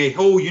creating a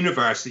whole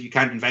universe that you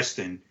can't invest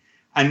in.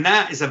 And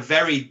that is a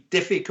very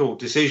difficult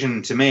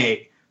decision to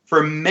make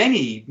for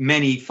many,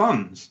 many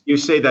funds. You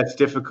say that's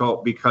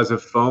difficult because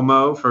of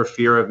FOMO, for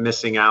fear of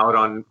missing out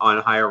on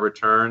higher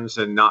returns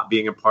and not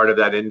being a part of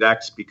that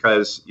index,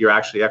 because you're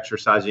actually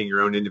exercising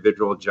your own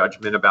individual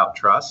judgment about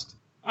trust?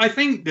 I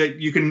think that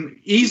you can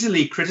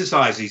easily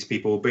criticize these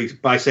people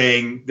by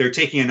saying they're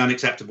taking an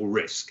unacceptable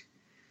risk.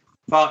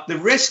 But the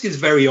risk is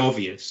very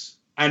obvious.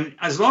 And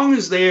as long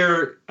as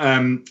they're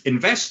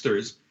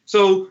investors,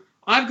 so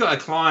I've got a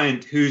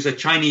client who's a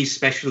Chinese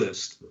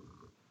specialist,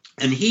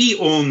 and he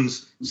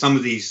owns some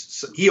of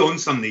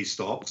these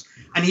stocks,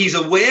 and he's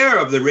aware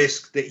of the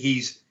risk that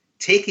he's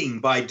taking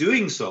by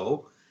doing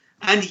so.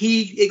 And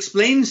he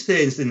explains to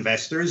his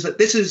investors that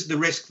this is the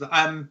risk that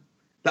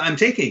I'm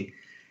taking.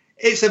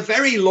 It's a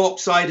very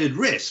lopsided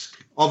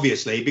risk,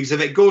 obviously, because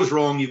if it goes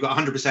wrong, you've got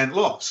 100%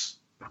 loss.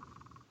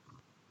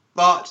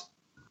 But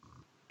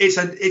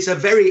it's a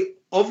very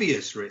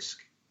obvious risk.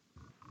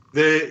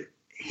 The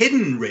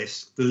hidden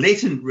risk, the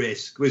latent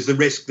risk, was the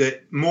risk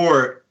that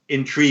more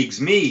intrigues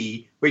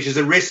me, which is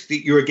a risk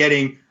that you're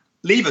getting.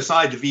 Leave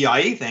aside the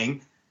VIE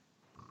thing.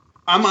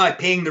 Am I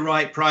paying the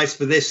right price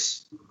for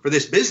this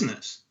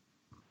business?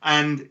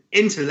 And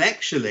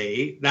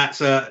intellectually,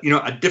 that's a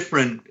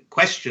different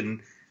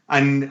question,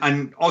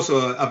 and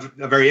also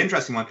a very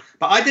interesting one.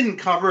 But I didn't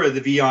cover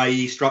the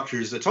VIE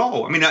structures at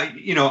all. I mean,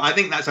 I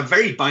think that's a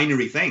very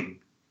binary thing.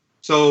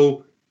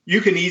 So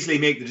you can easily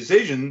make the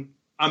decision,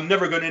 I'm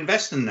never going to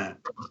invest in that.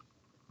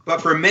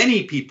 But for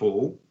many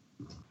people,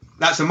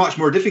 that's a much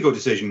more difficult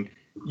decision.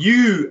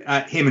 You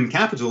at Hayman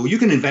Capital, you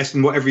can invest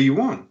in whatever you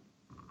want,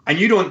 and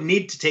you don't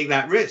need to take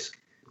that risk.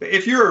 But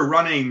if you're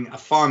running a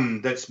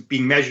fund that's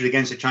being measured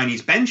against a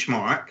Chinese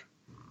benchmark,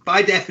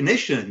 by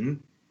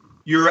definition,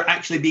 you're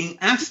actually being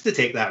asked to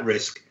take that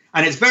risk.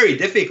 And it's very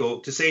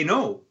difficult to say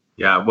no.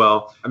 Yeah,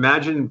 well,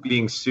 imagine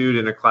being sued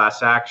in a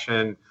class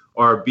action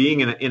or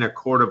being in a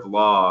court of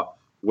law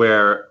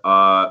where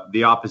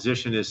the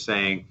opposition is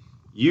saying,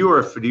 you are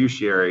a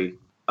fiduciary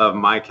of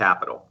my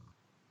capital.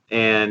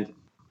 And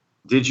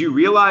did you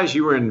realize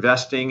you were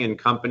investing in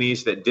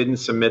companies that didn't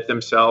submit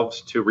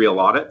themselves to real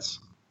audits?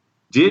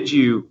 Did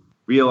you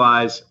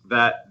realize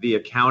that the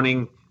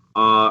accounting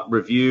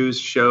reviews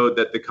showed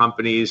that the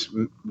companies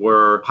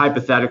were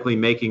hypothetically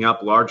making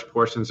up large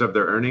portions of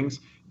their earnings?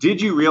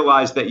 Did you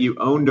realize that you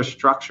owned a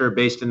structure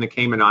based in the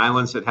Cayman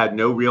Islands that had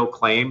no real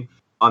claim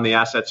on the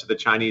assets of the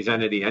Chinese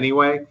entity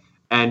anyway?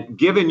 And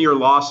given your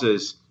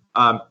losses,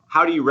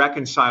 how do you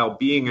reconcile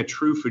being a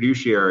true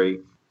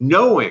fiduciary,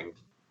 knowing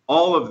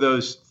all of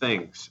those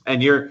things?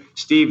 And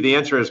Steve, the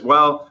answer is,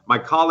 well, my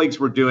colleagues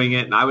were doing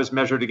it and I was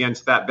measured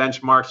against that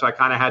benchmark, so I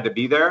kind of had to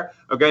be there.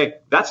 Okay,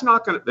 that's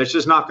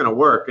just not going to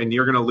work, and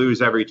you're going to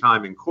lose every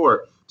time in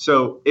court.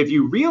 So if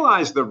you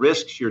realize the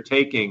risks you're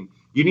taking,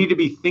 you need to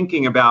be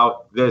thinking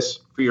about this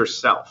for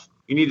yourself.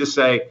 You need to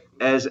say,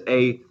 as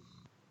a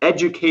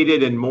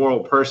educated and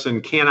moral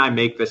person, can I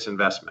make this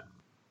investment?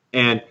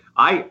 And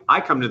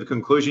I come to the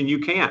conclusion you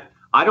can't.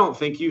 I don't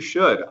think you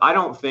should. I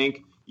don't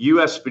think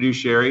U.S.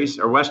 fiduciaries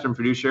or Western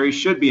fiduciaries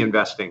should be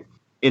investing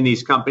in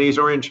these companies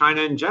or in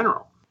China in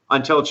general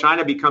until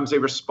China becomes a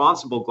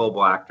responsible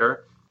global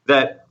actor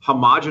that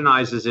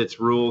homogenizes its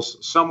rules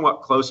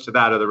somewhat close to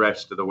that of the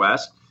rest of the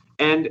West.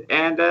 And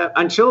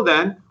until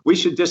then, we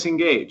should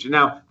disengage.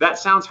 Now, that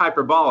sounds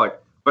hyperbolic,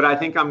 but I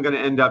think I'm going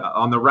to end up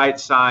on the right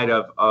side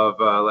of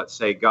let's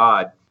say,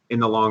 God in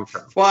the long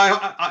term. Well,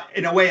 I,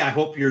 in a way, I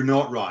hope you're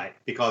not right,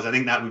 because I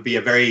think that would be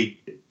a very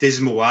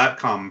dismal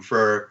outcome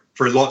for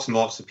lots and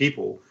lots of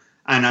people.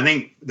 And I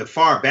think the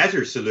far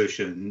better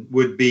solution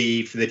would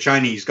be for the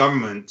Chinese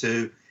government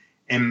to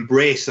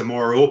embrace a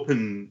more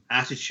open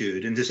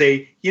attitude and to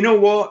say, you know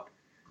what,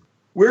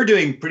 we're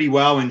doing pretty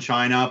well in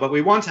China, but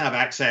we want to have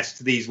access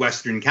to these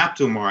Western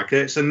capital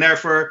markets, and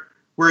therefore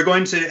we're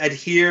going to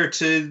adhere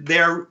to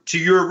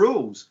your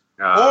rules.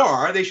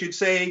 Or they should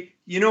say,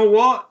 you know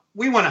what,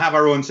 we want to have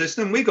our own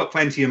system. We've got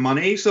plenty of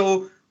money,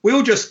 so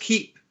we'll just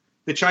keep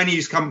the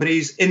Chinese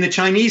companies in the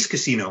Chinese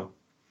casino.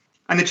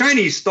 And the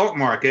Chinese stock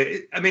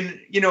market, I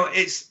mean,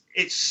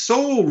 it's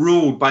so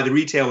ruled by the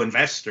retail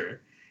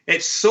investor.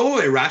 It's so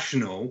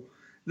irrational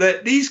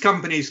that these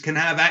companies can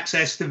have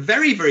access to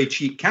very, very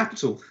cheap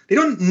capital. They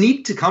don't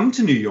need to come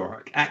to New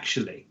York,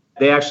 actually.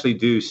 They actually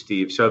do,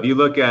 Steve. So if you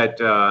look at,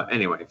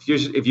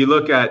 if you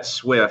look at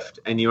SWIFT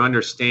and you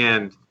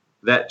understand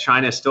that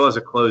China still has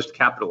a closed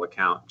capital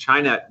account,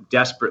 China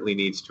desperately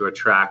needs to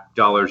attract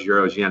dollars,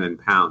 euros, yen, and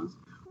pounds.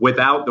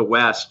 without the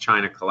West,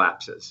 China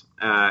collapses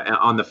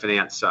on the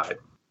finance side.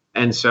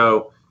 And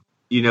so,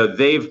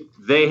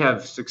 they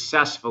have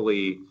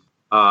successfully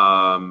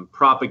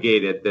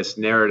propagated this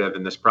narrative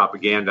and this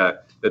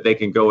propaganda that they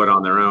can go it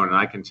on their own. And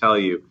I can tell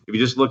you, if you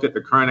just look at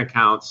the current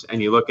accounts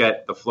and you look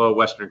at the flow of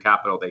Western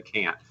capital, they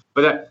can't.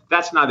 But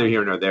that's neither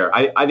here nor there.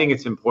 I think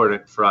it's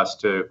important for us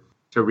to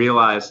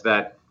realize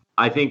that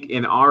I think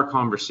in our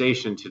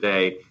conversation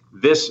today,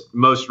 this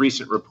most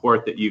recent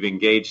report that you've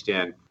engaged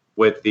in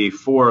with the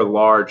 4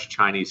 large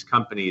Chinese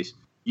companies,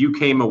 you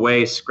came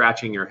away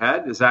scratching your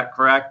head. Is that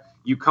correct?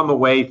 You come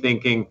away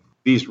thinking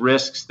these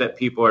risks that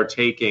people are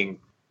taking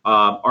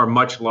are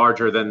much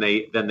larger than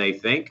they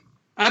think?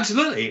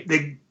 Absolutely.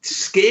 The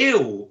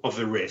scale of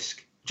the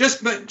risk,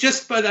 just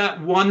by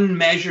that one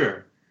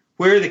measure,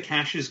 where the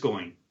cash is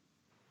going.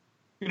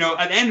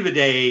 At the end of the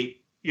day,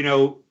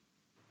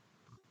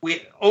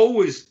 we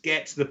always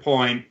get to the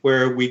point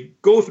where we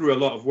go through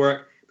a lot of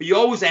work, but you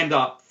always end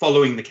up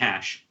following the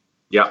cash.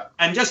 Yeah.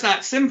 And just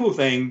that simple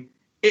thing,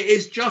 it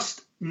is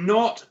just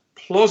not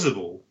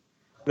plausible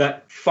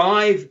that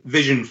 5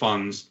 vision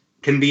funds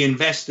can be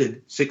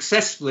invested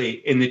successfully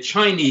in the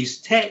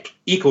Chinese tech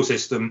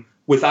ecosystem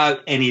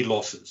without any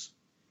losses.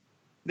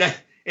 That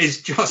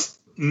is just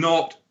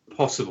not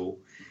possible.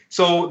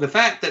 So the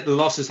fact that the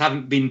losses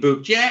haven't been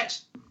booked yet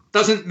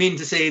doesn't mean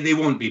to say they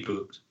won't be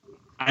booked.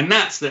 And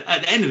at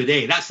the end of the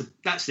day, that's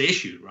the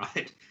issue,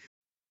 right?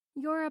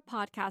 You're a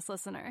podcast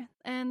listener,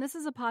 and this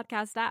is a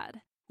podcast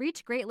ad.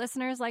 Reach great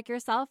listeners like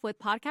yourself with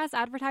podcast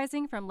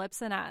advertising from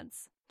Libsyn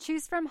Ads.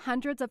 Choose from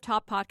hundreds of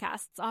top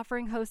podcasts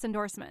offering host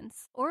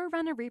endorsements, or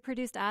run a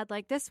reproduced ad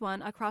like this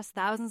one across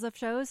thousands of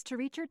shows to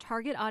reach your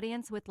target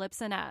audience with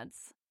Libsyn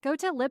Ads. Go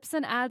to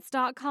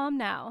libsynads.com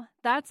now.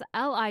 That's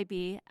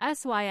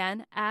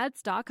LIBSYN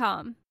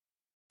ads.com.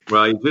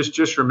 Well, you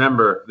just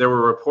remember there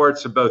were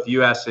reports of both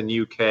U.S. and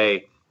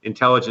U.K.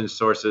 intelligence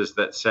sources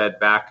that said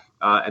back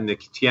in the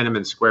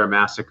Tiananmen Square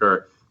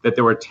massacre that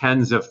there were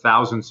tens of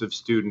thousands of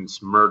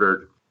students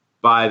murdered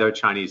by the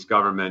Chinese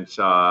government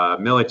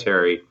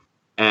military.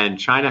 And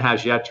China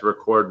has yet to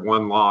record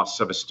one loss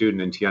of a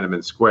student in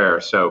Tiananmen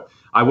Square. So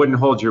I wouldn't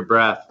hold your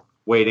breath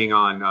waiting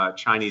on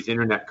Chinese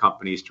internet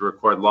companies to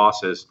record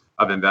losses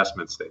of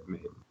investments they've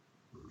made.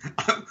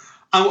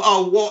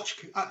 I'll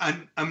watch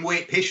and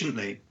wait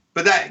patiently.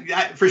 But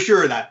for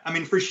sure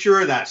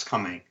that's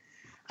coming.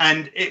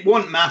 And it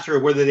won't matter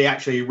whether they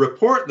actually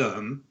report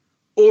them.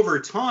 Over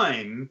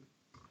time,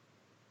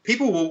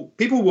 people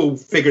will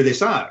figure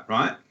this out,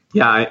 right?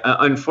 Yeah,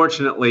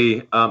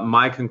 unfortunately,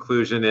 my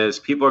conclusion is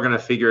people are going to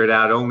figure it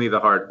out only the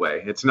hard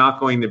way. It's not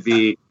going to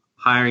be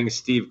hiring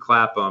Steve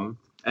Clapham,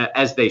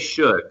 as they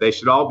should. They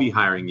should all be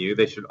hiring you.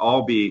 They should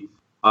all be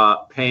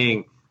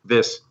paying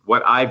this,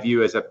 what I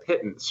view as a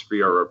pittance for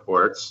your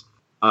reports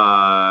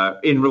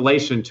in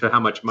relation to how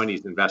much money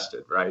is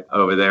invested right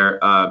over there.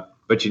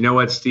 But you know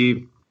what,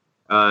 Steve?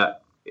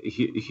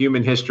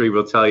 Human history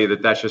will tell you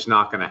that that's just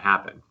not going to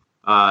happen.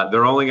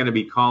 They're only going to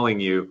be calling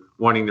you,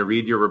 wanting to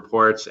read your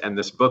reports and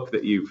this book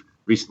that you've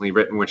recently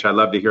written, which I'd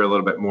love to hear a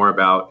little bit more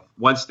about.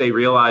 Once they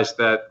realized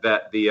that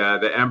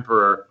the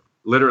emperor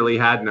literally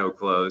had no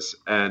clothes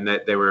and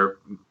that they were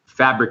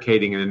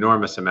fabricating an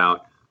enormous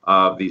amount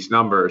of these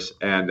numbers,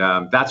 and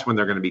that's when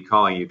they're going to be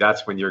calling you.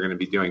 That's when you're going to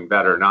be doing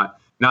better,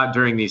 not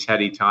during these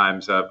heady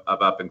times of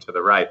up and to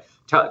the right.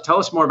 Tell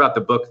us more about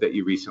the book that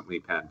you recently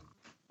penned.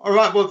 All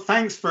right. Well,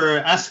 thanks for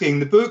asking.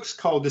 The book's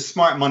called The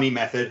Smart Money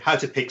Method, How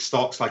to Pick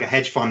Stocks Like a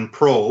Hedge Fund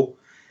Pro.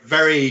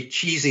 Very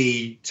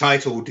cheesy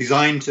title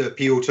designed to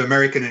appeal to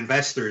American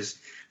investors.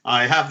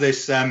 I have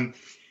this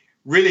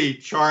really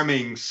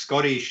charming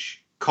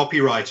Scottish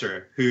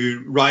copywriter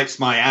who writes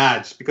my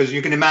ads, because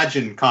you can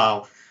imagine,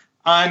 Kyle,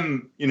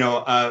 I'm,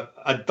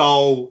 a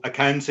dull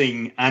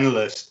accounting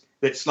analyst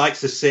that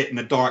likes to sit in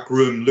a dark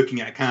room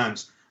looking at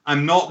accounts.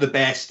 I'm not the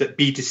best at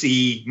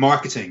B2C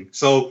marketing.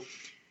 So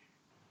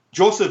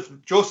Joseph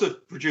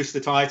produced the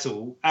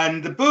title,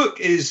 and the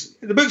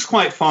book's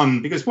quite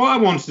fun, because what I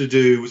wanted to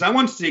do was I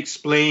wanted to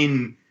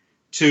explain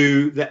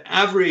to the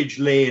average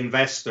lay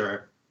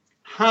investor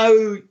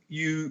how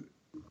you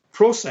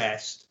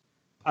processed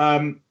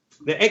the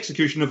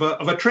execution of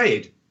a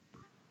trade,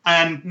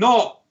 and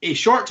not a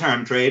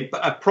short-term trade,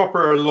 but a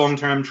proper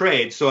long-term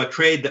trade. So a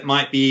trade that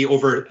might be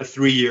over a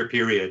 3-year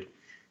period.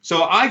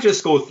 So I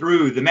just go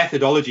through the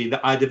methodology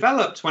that I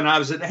developed when I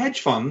was at the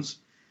hedge funds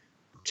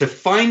to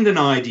find an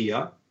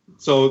idea.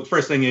 So the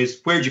first thing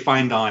is, where'd you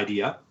find the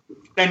idea?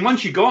 Then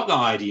once you got the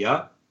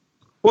idea,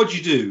 what'd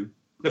you do?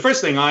 The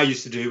first thing I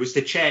used to do was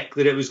to check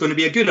that it was going to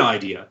be a good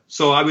idea.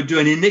 So I would do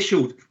an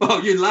initial,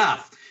 well, you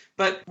laugh,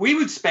 but we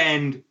would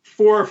spend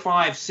 4,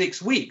 5,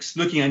 6 weeks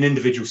looking at an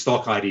individual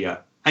stock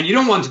idea. And you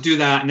don't want to do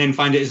that and then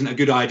find it isn't a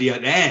good idea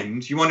at the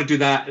end. You want to do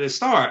that at the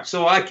start.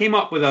 So I came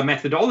up with a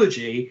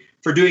methodology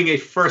for doing a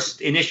first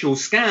initial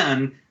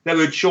scan that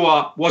would show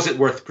up, was it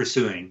worth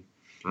pursuing?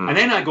 And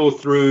then I go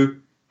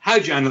through, how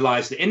do you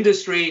analyze the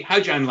industry? How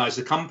do you analyze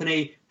the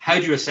company? How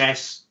do you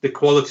assess the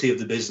quality of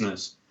the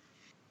business?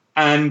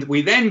 And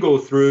we then go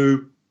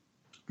through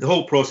the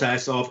whole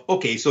process of,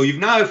 okay, so you've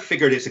now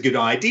figured it's a good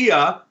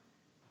idea.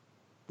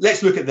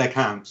 Let's look at the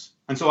accounts.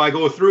 And so I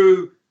go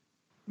through,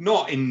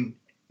 not in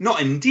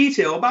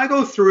detail, but I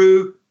go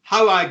through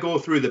how I go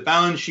through the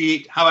balance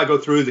sheet, how I go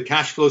through the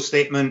cash flow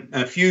statement,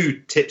 a few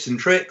tips and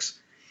tricks.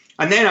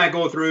 And then I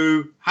go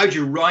through how do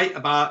you write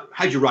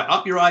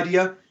up your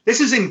idea. This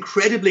is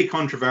incredibly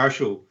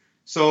controversial.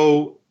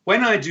 So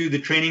when I do the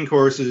training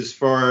courses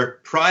for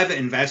private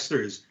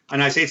investors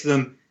and I say to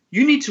them,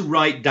 you need to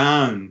write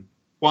down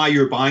why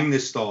you're buying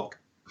this stock.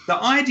 The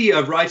idea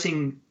of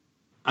writing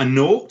a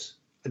note,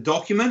 a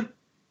document,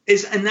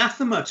 is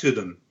anathema to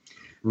them.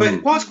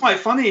 But what's quite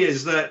funny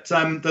is that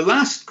the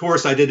last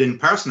course I did in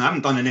person, I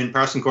haven't done an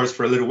in-person course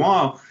for a little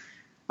while,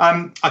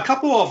 a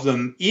couple of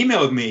them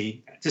emailed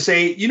me to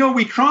say,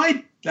 we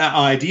tried that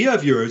idea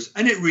of yours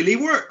and it really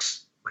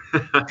works.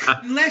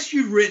 Unless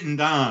you've written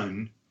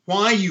down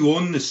why you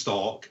own the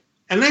stock,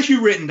 unless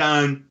you've written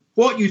down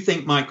what you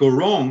think might go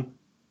wrong,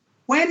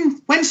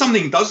 when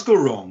something does go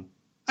wrong,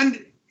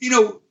 and,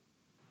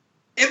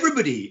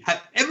 everybody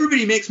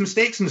makes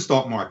mistakes in the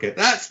stock market.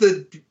 That's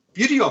the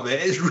beauty of it.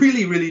 It's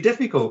really, really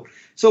difficult.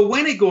 So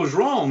when it goes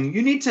wrong,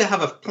 you need to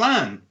have a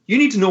plan. You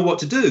need to know what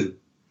to do.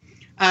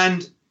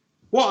 And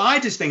what I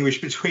distinguish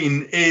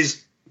between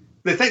is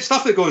the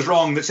stuff that goes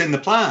wrong that's in the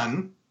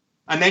plan,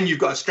 and then you've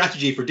got a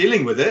strategy for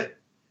dealing with it,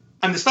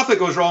 and the stuff that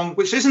goes wrong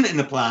which isn't in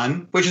the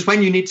plan, which is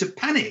when you need to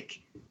panic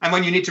and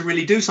when you need to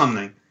really do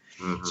something.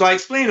 Mm-hmm. So I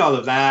explain all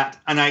of that,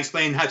 and I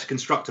explain how to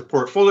construct a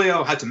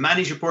portfolio, how to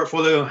manage a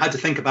portfolio, how to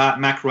think about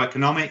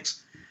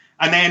macroeconomics.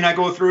 And then I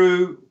go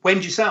through when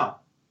do you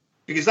sell?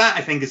 Because that,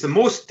 I think, is the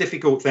most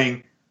difficult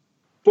thing,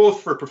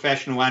 both for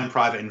professional and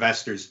private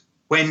investors.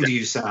 When do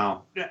you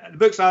sell? The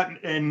book's out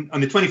on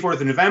the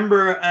 24th of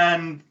November,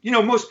 and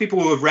most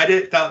people who have read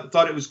it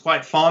thought it was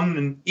quite fun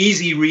and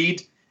easy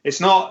read. It's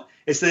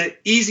the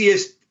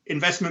easiest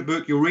investment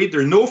book you'll read.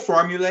 There's no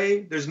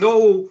formulae. There's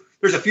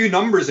a few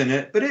numbers in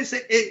it, but it's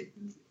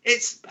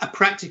a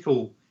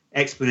practical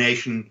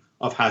explanation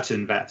of how to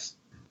invest.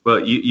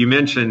 Well, you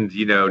mentioned,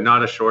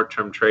 not a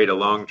short-term trade, a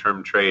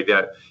long-term trade.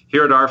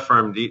 Here at our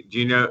firm, do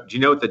you know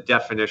what the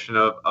definition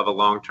of a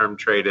long-term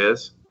trade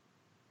is?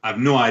 I have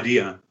no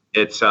idea.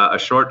 It's a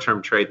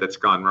short-term trade that's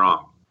gone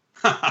wrong.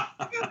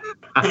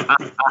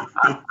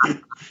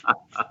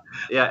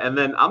 Yeah, and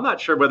then I'm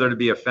not sure whether to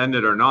be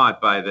offended or not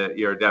by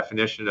your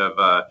definition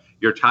of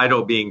your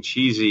title being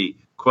cheesy,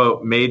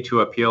 quote, made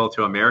to appeal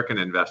to American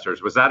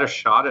investors. Was that a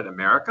shot at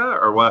America,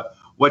 or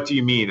what do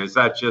you mean? Is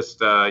that just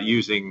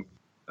using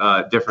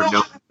different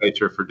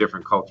nomenclature for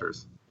different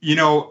cultures?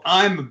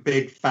 I'm a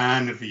big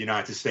fan of the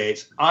United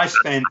States. I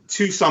spent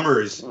 2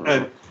 summers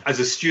as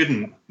a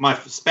student.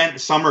 Spent a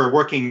summer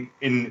working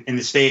in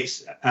the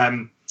States,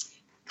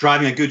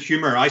 driving a Good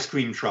Humor ice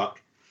cream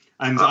truck.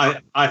 And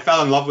I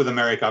fell in love with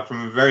America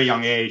from a very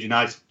young age, and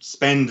I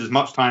spend as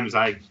much time as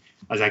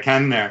I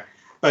can there.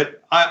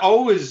 But I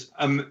always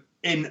am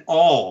in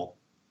awe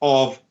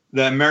of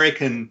the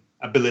American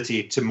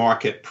ability to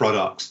market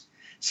products.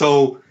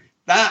 So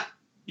that,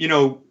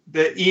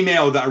 the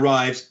email that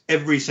arrives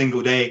every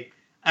single day.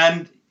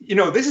 And,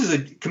 this is a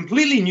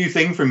completely new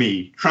thing for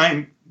me.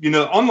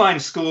 Online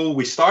school,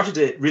 we started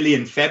it really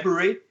in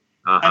February.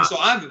 And so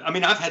I've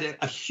had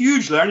a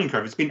huge learning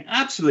curve. It's been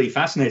absolutely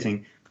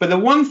fascinating. But the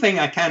one thing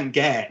I can't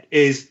get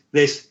is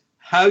this: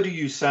 how do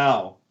you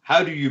sell?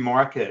 How do you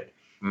market?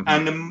 Mm-hmm.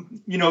 And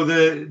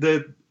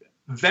the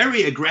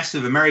very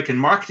aggressive American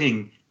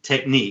marketing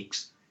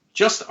techniques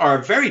just are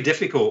very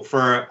difficult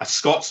for a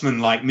Scotsman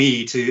like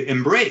me to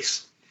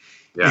embrace.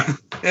 Yeah,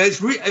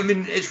 it's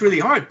really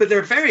hard, but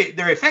they're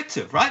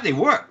effective, right? They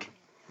work.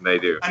 They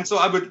do. And so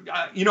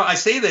I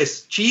say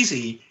this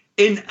cheesy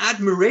in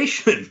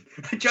admiration.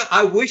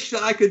 I wish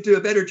that I could do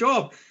a better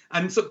job.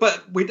 And so,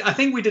 I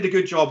think we did a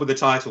good job with the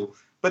title.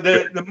 But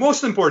the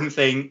most important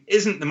thing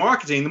isn't the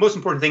marketing. The most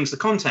important thing is the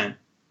content.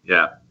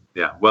 Yeah.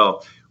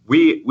 Well,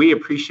 we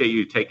appreciate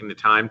you taking the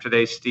time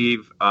today,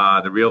 Steve.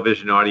 The Real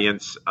Vision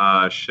audience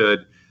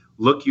should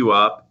look you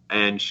up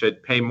and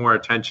should pay more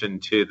attention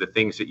to the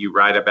things that you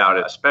write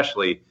about,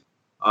 especially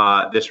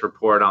this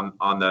report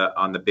on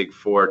the big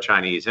 4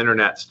 Chinese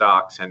internet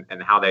stocks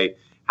and how they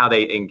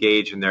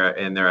engage in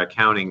their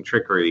accounting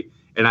trickery.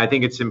 And I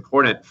think it's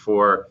important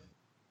for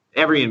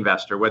every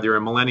investor, whether you're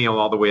a millennial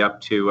all the way up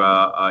to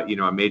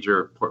a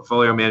major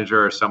portfolio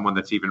manager or someone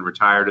that's even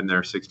retired in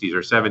their 60s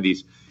or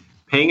 70s,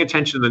 paying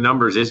attention to the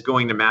numbers is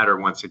going to matter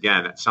once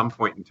again at some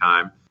point in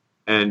time.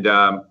 And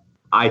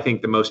I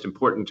think the most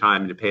important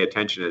time to pay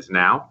attention is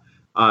now.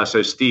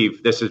 So,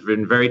 Steve, this has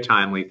been very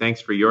timely.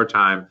 Thanks for your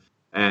time.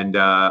 And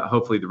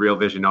hopefully the Real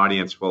Vision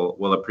audience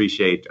will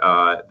appreciate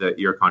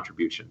your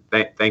contribution.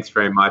 Thanks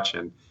very much,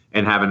 and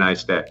have a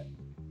nice day.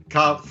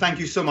 Carl, thank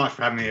you so much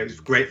for having me. It was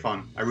great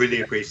fun. I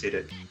really appreciate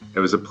it. It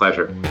was a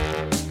pleasure.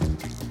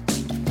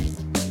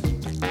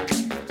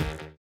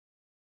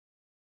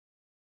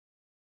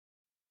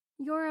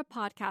 You're a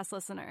podcast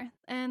listener,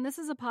 and this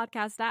is a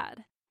podcast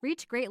ad.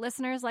 Reach great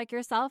listeners like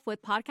yourself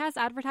with podcast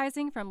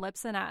advertising from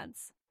Lips and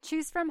Ads.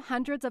 Choose from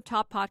hundreds of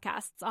top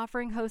podcasts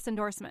offering host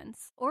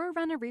endorsements, or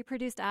run a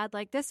reproduced ad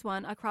like this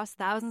one across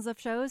thousands of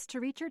shows to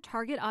reach your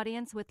target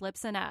audience with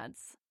Libsyn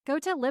Ads. Go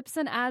to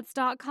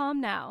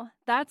libsynads.com now.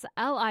 That's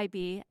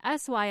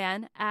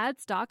LIBSYN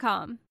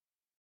ads.com.